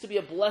 He seeks to be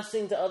a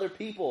blessing to other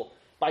people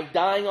by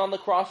dying on the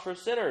cross for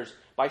sinners,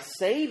 by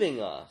saving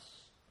us.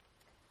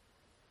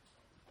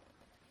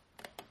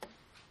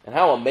 And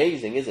how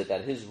amazing is it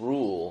that His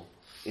rule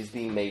is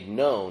being made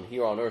known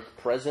here on earth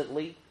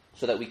presently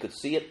so that we could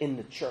see it in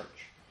the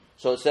church.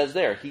 So it says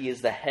there, He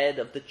is the head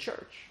of the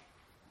church.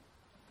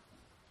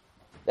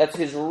 That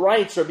His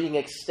rights are being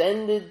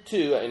extended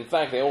to, in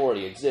fact, they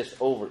already exist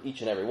over each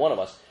and every one of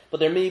us, but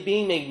they're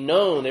being made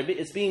known,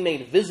 it's being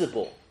made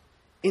visible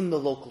in the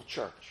local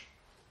church,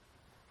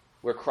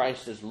 where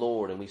Christ is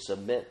Lord and we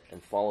submit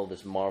and follow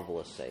this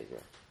marvelous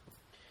Savior.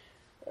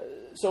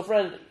 So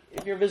friend,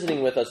 if you're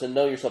visiting with us and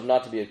know yourself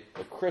not to be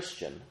a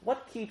Christian,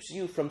 what keeps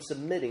you from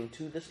submitting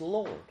to this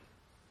Lord?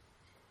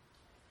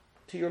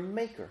 To your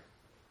Maker?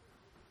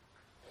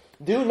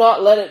 Do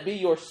not let it be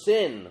your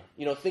sin,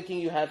 thinking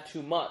you have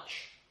too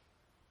much.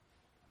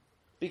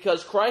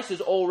 Because Christ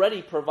has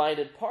already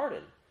provided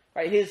pardon.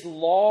 Right? His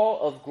law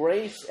of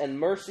grace and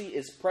mercy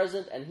is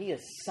present, and he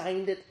has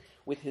signed it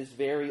with his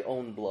very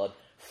own blood.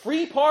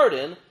 Free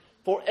pardon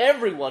for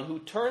everyone who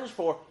turns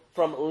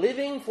from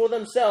living for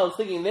themselves,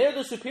 thinking they're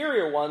the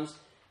superior ones,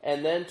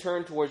 and then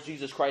turn towards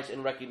Jesus Christ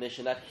in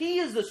recognition that he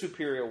is the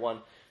superior one,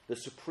 the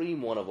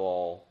supreme one of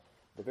all,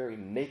 the very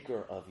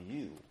maker of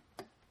you,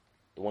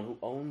 the one who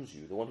owns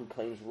you, the one who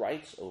claims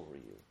rights over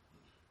you,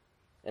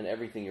 and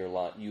everything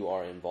you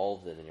are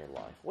involved in your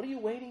life. What are you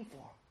waiting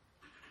for?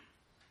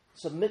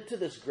 Submit to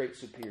this great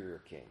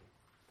superior king,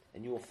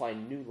 and you will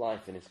find new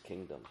life in his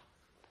kingdom.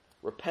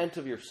 Repent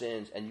of your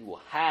sins, and you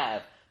will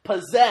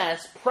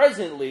possess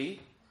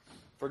presently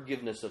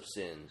forgiveness of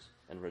sins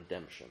and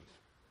redemption.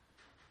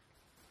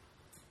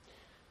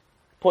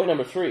 Point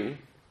number 3,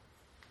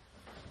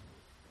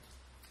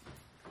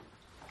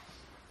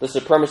 the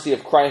supremacy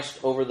of Christ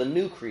over the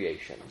new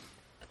creation.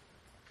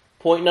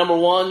 Point number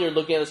 1, you're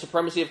looking at the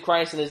supremacy of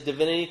Christ and his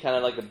divinity, kind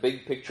of like a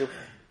big picture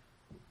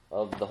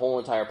of the whole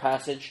entire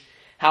passage.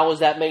 How is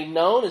that made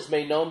known? It's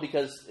made known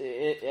because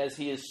as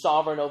he is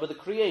sovereign over the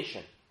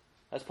creation.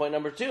 That's point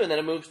number 2. And then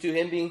it moves to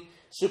him being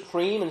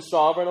supreme and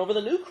sovereign over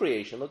the new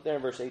creation. Look there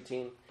in verse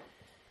 18.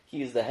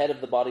 He is the head of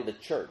the body, the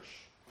church.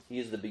 He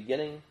is the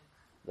beginning,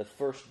 the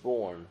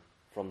firstborn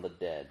from the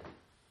dead.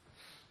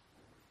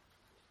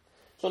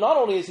 So not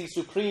only is he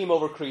supreme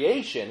over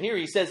creation, here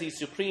he says he's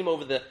supreme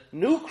over the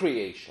new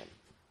creation.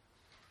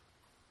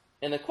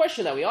 And the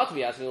question that we ought to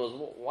be asking is,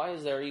 why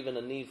is there even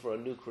a need for a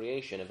new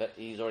creation if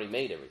he's already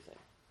made everything?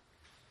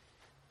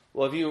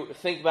 Well, if you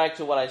think back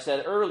to what I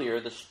said earlier,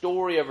 the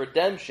story of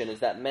redemption is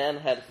that man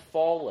had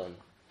fallen.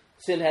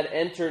 Sin had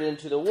entered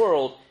into the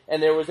world,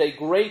 and there was a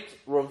great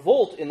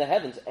revolt in the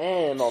heavens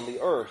and on the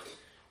earth,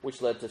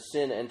 which led to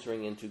sin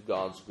entering into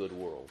God's good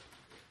world.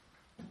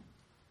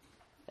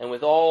 And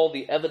with all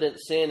the evident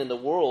sin in the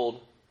world,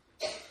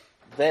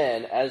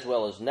 then as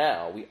well as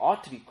now, we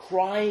ought to be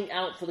crying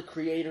out for the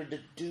Creator to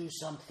do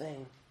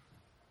something.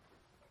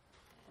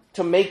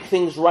 To make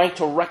things right,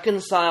 to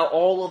reconcile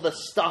all of the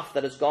stuff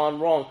that has gone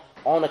wrong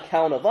on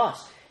account of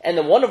us. And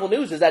the wonderful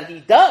news is that he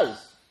does.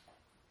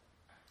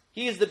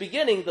 He is the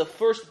beginning, the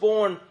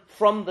firstborn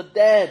from the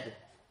dead,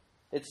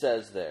 it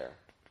says there.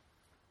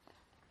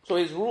 So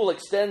his rule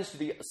extends to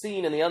the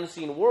seen and the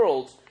unseen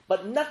worlds,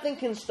 but nothing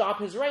can stop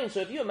his reign.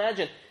 So if you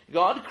imagine,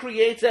 God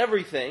creates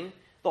everything,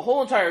 the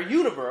whole entire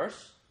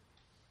universe,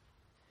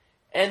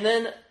 and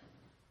then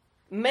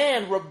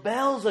man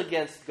rebels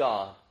against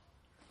God,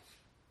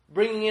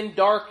 bringing in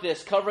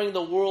darkness, covering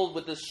the world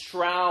with this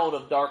shroud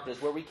of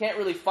darkness, where we can't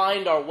really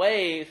find our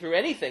way through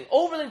anything,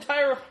 over the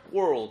entire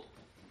world.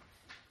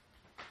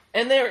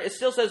 And there, it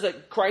still says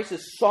that Christ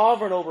is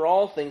sovereign over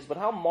all things, but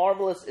how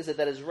marvelous is it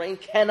that his reign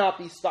cannot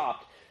be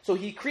stopped. So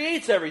he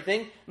creates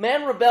everything,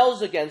 man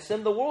rebels against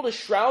him, the world is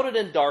shrouded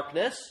in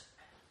darkness,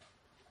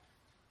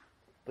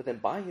 but then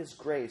by his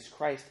grace,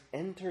 Christ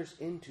enters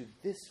into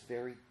this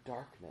very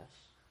darkness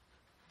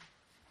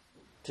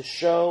to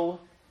show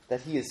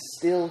that he is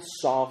still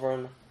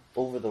sovereign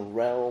over the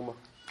realm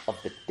of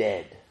the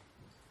dead.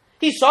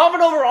 He's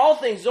sovereign over all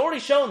things. He's already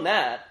shown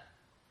that.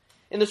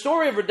 In the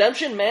story of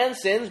redemption, man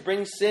sins,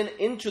 brings sin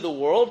into the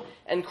world,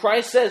 and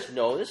Christ says,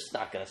 no, this is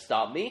not going to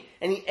stop me.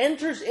 And he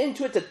enters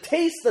into it to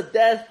taste the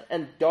death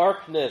and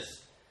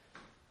darkness,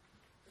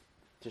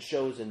 to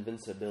show his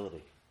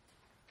invincibility,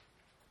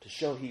 to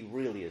show he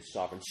really is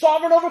sovereign.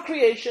 Sovereign over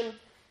creation,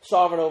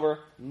 sovereign over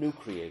new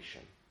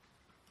creation.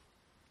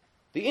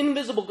 The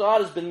invisible God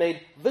has been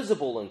made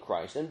visible in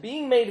Christ. And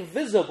being made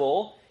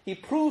visible, he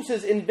proves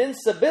his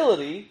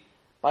invincibility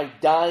by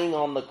dying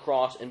on the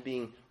cross and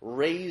being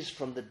raised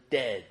from the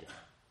dead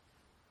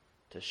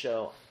to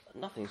show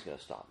nothing's going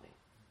to stop me.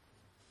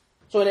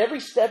 So in every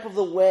step of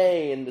the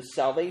way in the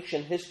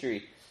salvation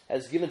history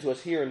as given to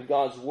us here in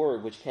God's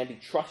Word, which can be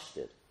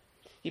trusted,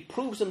 he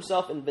proves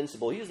himself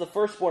invincible. He is the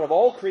firstborn of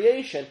all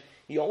creation.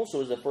 He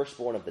also is the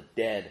firstborn of the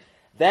dead.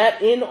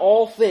 That in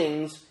all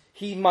things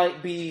he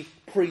might be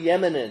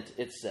preeminent,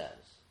 it says.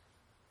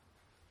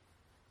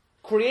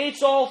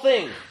 Creates all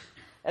things.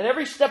 And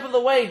every step of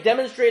the way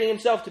demonstrating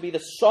himself to be the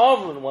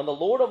sovereign one, the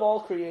Lord of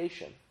all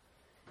creation.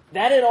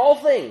 That in all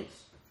things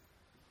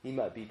he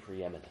might be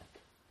preeminent.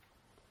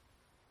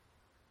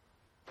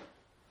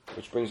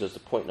 Which brings us to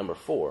point number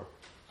 4.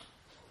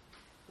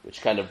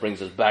 Which kind of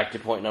brings us back to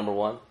point number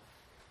 1.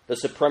 The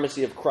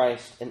supremacy of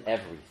Christ in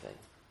everything.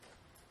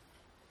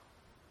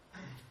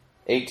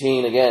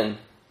 18 again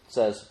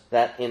says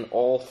that in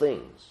all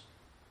things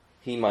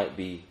he might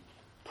be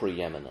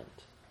preeminent.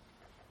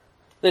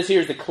 This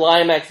here is the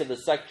climax of the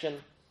section.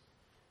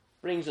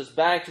 Brings us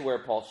back to where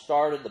Paul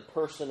started, the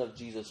person of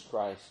Jesus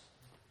Christ.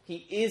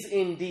 He is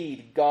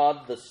indeed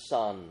God the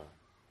Son.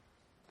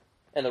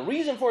 And the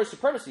reason for his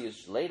supremacy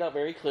is laid out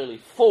very clearly.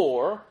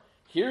 For,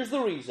 here's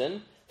the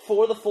reason,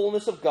 for the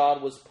fullness of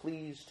God was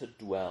pleased to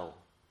dwell.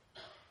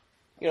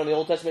 In the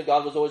Old Testament,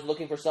 God was always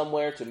looking for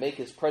somewhere to make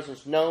his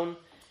presence known.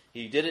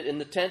 He did it in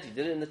the tent, he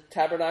did it in the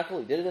tabernacle,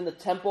 he did it in the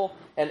temple,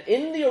 and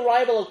in the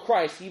arrival of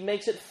Christ, he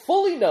makes it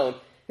fully known.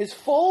 His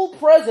full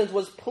presence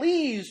was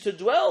pleased to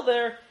dwell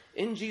there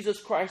in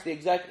Jesus Christ, the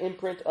exact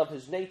imprint of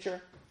his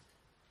nature,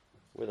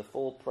 where the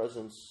full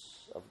presence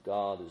of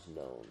God is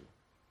known.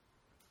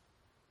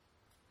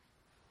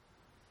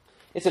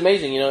 It's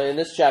amazing, in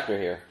this chapter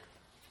here,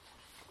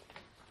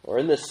 or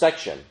in this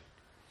section,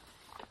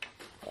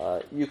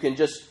 you can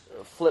just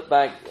flip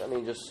back,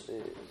 just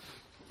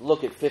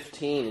look at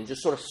 15 and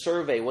just sort of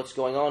survey what's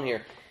going on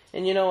here.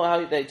 And you know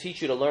how they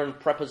teach you to learn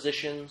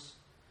prepositions?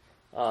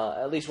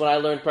 At least when I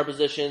learned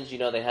prepositions,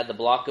 they had the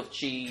block of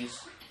cheese,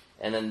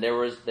 and then there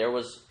was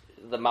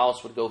the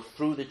mouse would go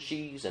through the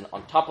cheese and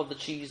on top of the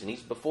cheese, and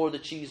he's before the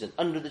cheese and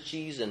under the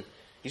cheese, and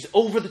he's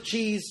over the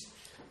cheese.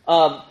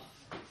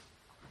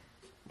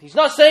 He's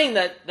not saying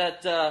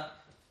that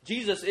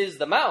Jesus is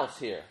the mouse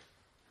here,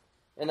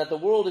 and that the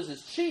world is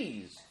his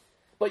cheese.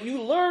 But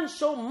you learn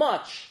so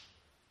much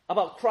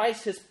about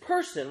Christ, his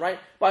person, right?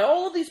 By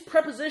all of these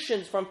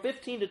prepositions from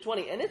 15 to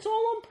 20, and it's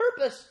all on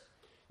purpose,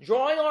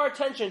 drawing our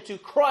attention to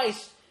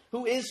Christ,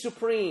 who is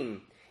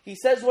supreme. He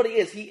says what he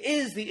is. He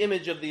is the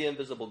image of the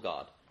invisible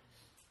God.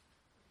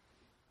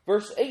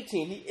 Verse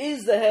 18, he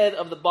is the head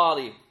of the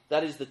body,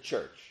 that is the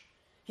church.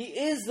 He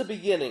is the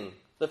beginning,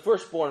 the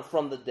firstborn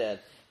from the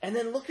dead. And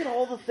then look at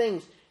all the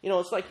things.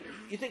 It's like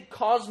you think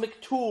cosmic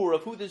tour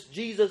of who this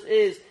Jesus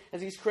is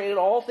as he's created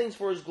all things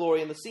for his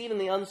glory in the seen and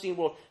the unseen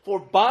world. For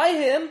by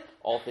him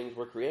all things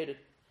were created,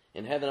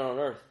 in heaven and on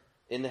earth,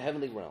 in the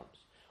heavenly realms.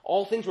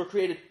 All things were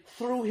created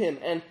through him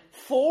and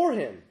for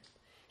him.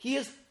 He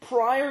is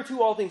prior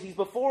to all things. He's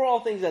before all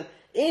things. And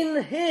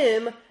in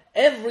him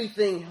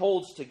everything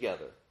holds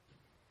together.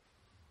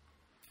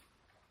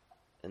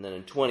 And then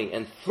in 20,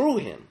 and through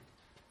him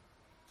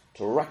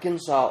to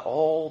reconcile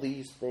all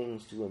these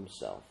things to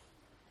himself,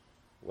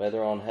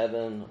 whether on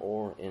heaven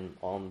or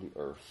on the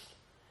earth,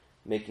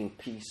 making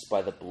peace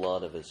by the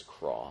blood of his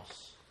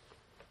cross.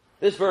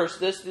 This verse,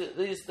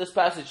 this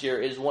passage here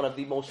is one of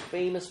the most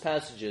famous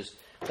passages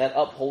that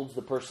upholds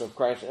the person of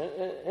Christ,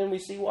 and we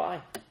see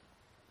why.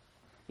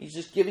 He's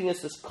just giving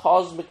us this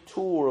cosmic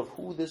tour of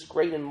who this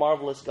great and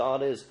marvelous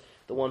God is,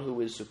 the one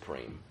who is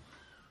supreme.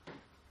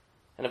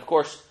 And of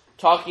course,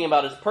 talking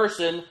about his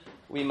person,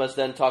 we must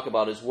then talk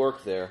about his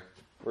work there.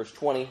 Verse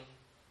 20.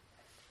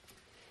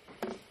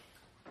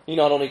 He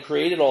not only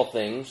created all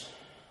things,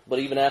 but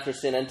even after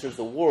sin enters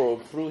the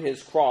world, through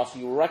his cross,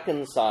 he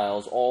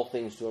reconciles all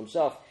things to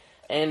himself.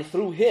 And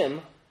through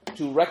him,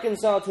 to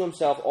reconcile to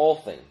himself all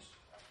things,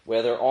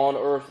 whether on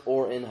earth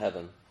or in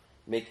heaven,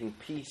 making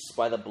peace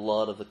by the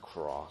blood of the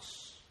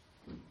cross.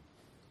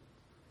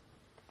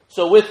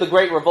 So with the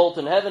great revolt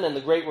in heaven and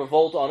the great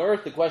revolt on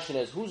earth, the question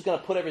is, who's going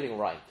to put everything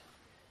right?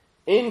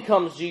 In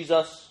comes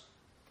Jesus,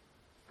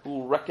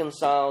 who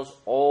reconciles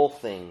all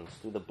things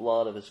through the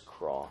blood of his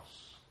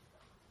cross.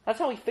 That's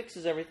how he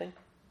fixes everything.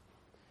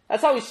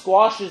 That's how he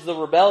squashes the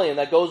rebellion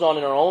that goes on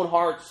in our own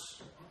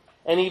hearts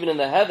and even in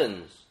the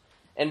heavens,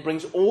 and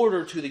brings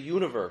order to the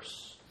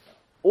universe.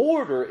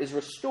 Order is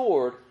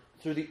restored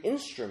through the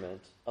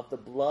instrument of the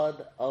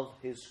blood of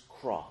his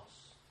cross.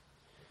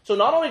 So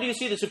not only do you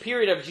see the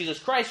superiority of Jesus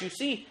Christ, you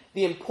see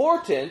the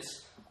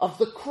importance of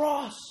the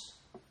cross.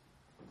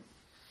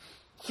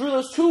 Through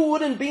those two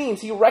wooden beams,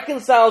 he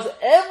reconciles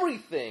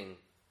everything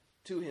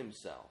to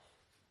himself.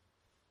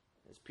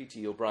 As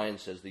P.T. O'Brien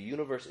says, the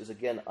universe is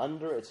again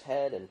under its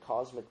head and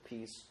cosmic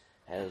peace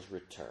has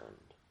returned.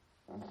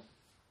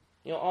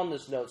 On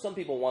this note, some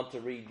people want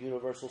to read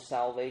universal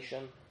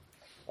salvation,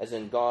 as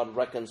in God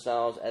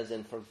reconciles, as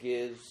in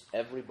forgives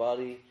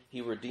everybody,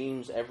 he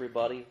redeems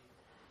everybody.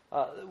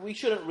 We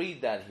shouldn't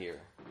read that here.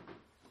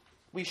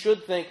 We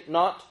should think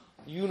not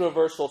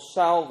universal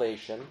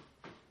salvation,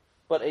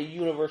 but a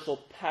universal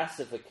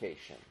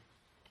pacification.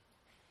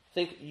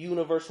 Think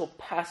universal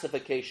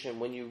pacification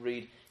when you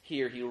read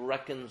here, he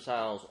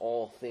reconciles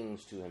all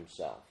things to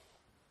himself.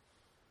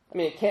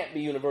 It can't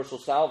be universal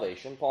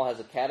salvation. Paul has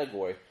a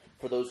category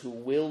for those who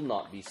will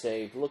not be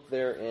saved. Look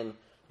there in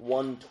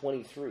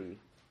 1:23.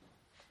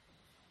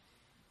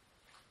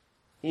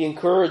 He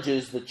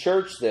encourages the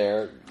church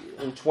there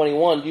in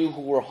 21, you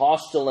who were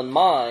hostile in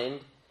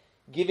mind,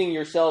 giving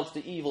yourselves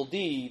to evil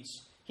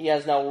deeds, he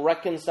has now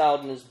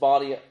reconciled in his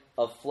body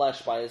of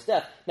flesh by his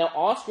death. Now,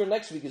 Oscar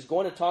next week is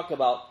going to talk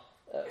about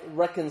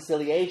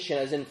reconciliation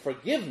as in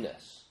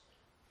forgiveness.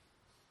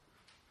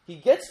 He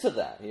gets to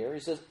that here. He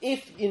says,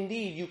 if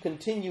indeed you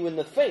continue in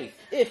the faith.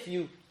 If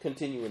you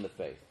continue in the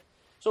faith.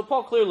 So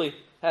Paul clearly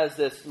has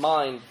this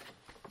mind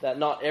that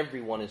not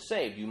everyone is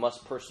saved. You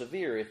must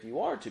persevere if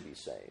you are to be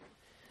saved.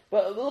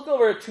 But look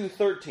over at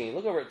 2:13.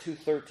 Look over at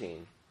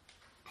 2:13.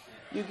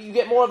 You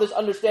get more of this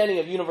understanding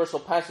of universal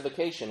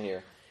pacification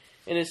here.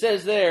 And it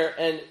says there,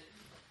 and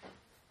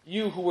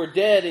you who were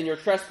dead in your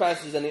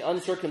trespasses and the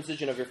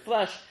uncircumcision of your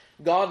flesh,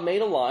 God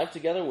made alive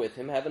together with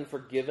him, having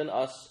forgiven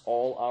us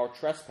all our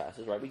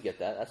trespasses. Right, we get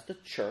that. That's the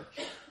church.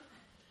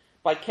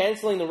 By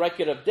canceling the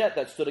record of debt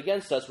that stood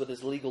against us with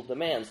his legal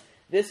demands.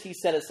 This he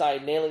set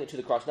aside, nailing it to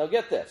the cross. Now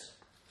get this.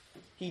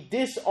 He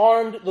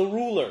disarmed the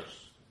rulers.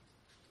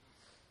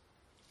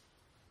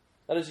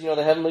 that is,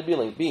 the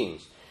heavenly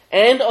beings,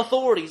 and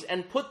authorities,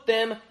 and put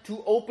them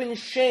to open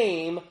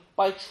shame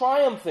by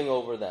triumphing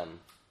over them.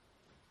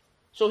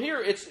 So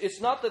here, it's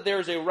not that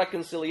there's a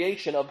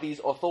reconciliation of these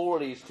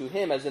authorities to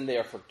him, as in they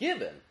are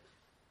forgiven.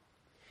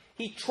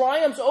 He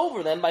triumphs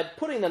over them by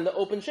putting them to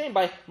open shame,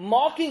 by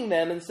mocking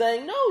them and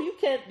saying, no, you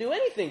can't do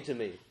anything to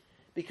me,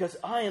 because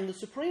I am the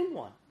Supreme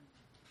One.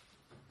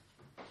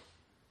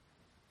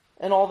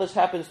 And all this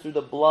happens through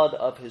the blood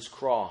of his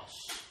cross.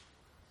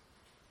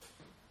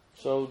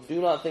 So do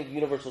not think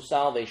universal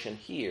salvation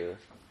here.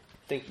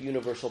 Think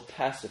universal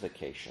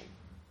pacification.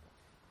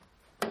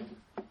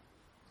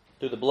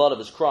 Through the blood of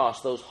his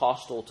cross, those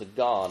hostile to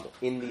God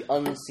in the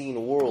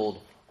unseen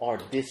world are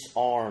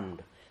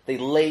disarmed. They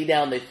lay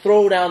down, they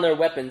throw down their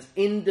weapons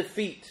in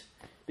defeat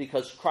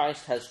because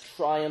Christ has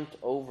triumphed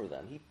over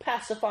them. He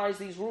pacifies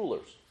these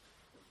rulers.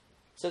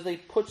 It says he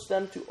puts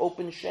them to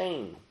open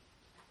shame.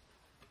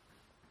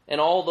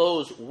 And all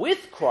those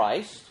with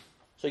Christ,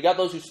 so you got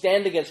those who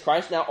stand against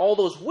Christ, now all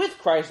those with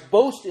Christ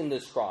boast in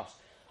this cross.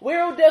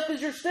 Where, O death,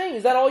 is your sting?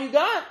 Is that all you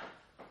got?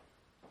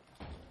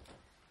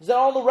 Is that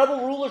all the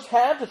rebel rulers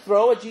have to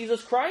throw at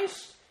Jesus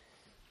Christ?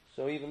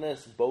 So even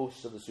this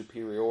boasts of the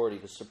superiority,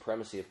 the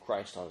supremacy of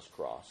Christ on his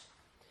cross.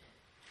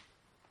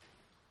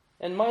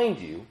 And mind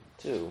you,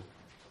 too,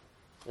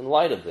 in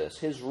light of this,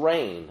 his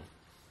reign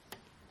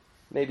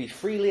may be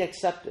freely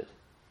accepted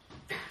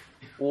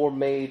or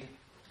made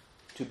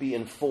to be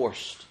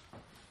enforced,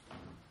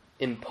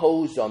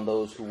 imposed on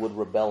those who would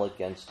rebel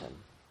against him.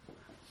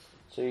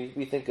 So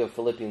we think of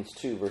Philippians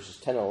 2, verses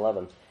 10 and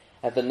 11.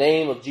 At the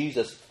name of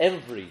Jesus,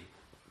 every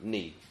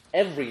knee,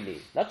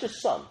 not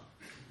just some,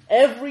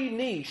 every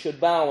knee should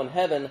bow in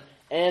heaven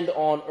and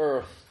on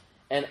earth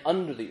and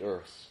under the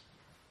earth,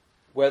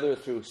 whether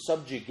through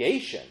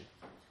subjugation,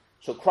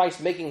 so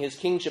Christ making his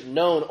kingship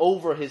known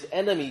over his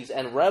enemies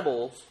and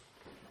rebels,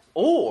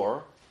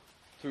 or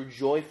through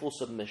joyful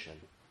submission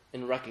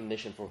in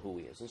recognition for who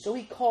he is. And so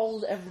he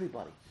calls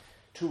everybody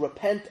to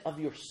repent of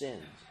your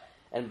sins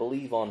and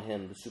believe on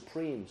him, the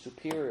supreme,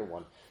 superior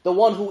one, the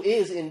one who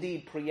is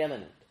indeed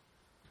preeminent,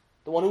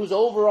 the one who is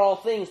over all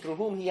things, through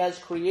whom he has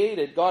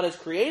created, God has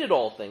created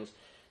all things,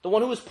 the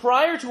one who is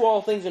prior to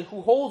all things and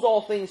who holds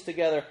all things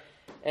together,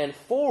 and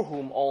for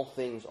whom all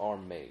things are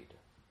made.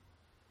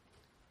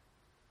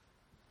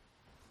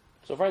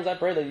 So friends, I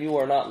pray that you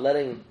are not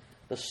letting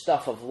the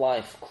stuff of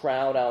life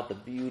crowd out the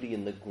beauty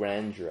and the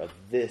grandeur of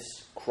this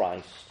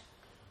Christ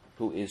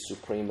who is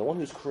supreme, the one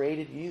who's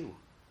created you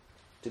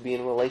to be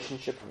in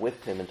relationship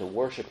with him and to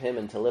worship him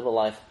and to live a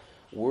life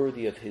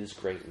worthy of his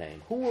great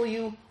name. Who will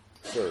you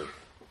serve?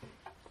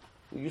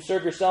 Will you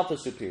serve yourself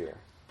as superior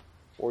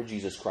or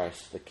Jesus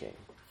Christ the King?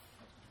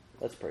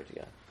 Let's pray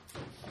together.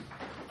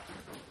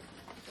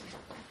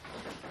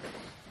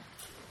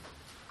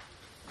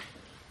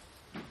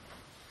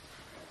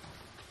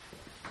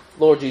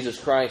 Lord Jesus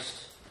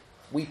Christ,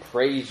 we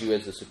praise you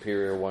as the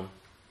superior one.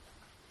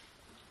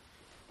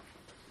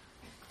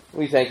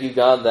 We thank you,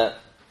 God, that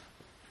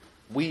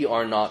we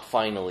are not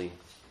finally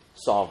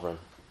sovereign.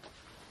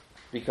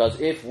 Because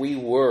if we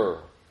were,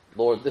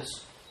 Lord,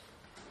 this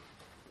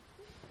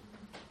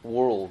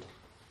world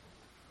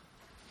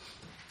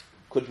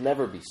could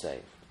never be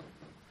saved.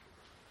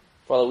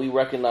 Father, we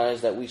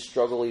recognize that we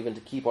struggle even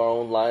to keep our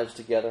own lives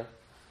together,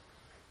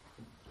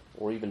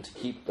 or even to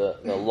keep the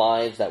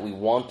lives that we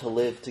want to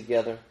live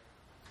together.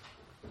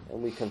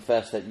 And we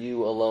confess that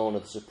you alone are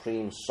the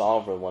supreme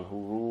sovereign one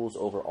who rules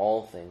over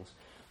all things.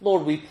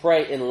 Lord, we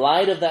pray in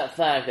light of that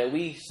fact that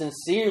we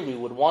sincerely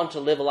would want to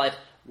live a life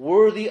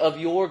worthy of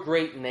your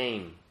great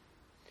name.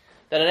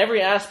 That in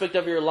every aspect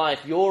of your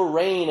life, your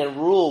reign and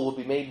rule would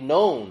be made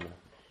known,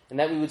 and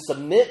that we would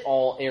submit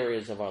all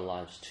areas of our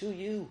lives to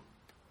you.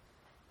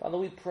 Father,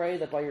 we pray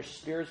that by your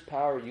Spirit's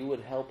power, you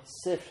would help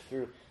sift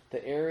through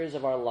the areas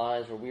of our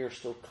lives where we are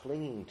still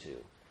clinging to,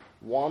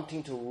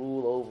 wanting to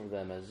rule over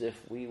them as if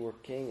we were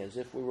king, as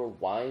if we were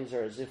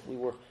wiser, as if we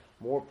were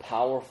more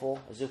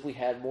powerful, as if we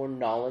had more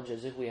knowledge,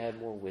 as if we had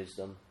more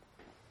wisdom.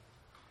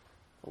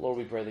 Lord,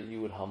 we pray that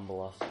you would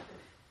humble us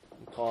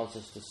and cause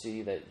us to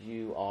see that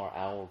you are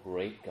our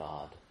great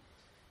God,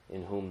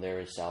 in whom there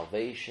is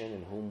salvation,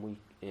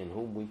 in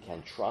whom we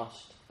can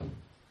trust.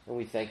 And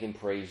we thank and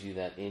praise you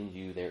that in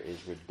you there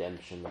is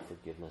redemption, the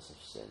forgiveness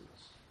of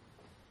sins.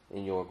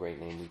 In your great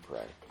name we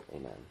pray.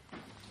 Amen.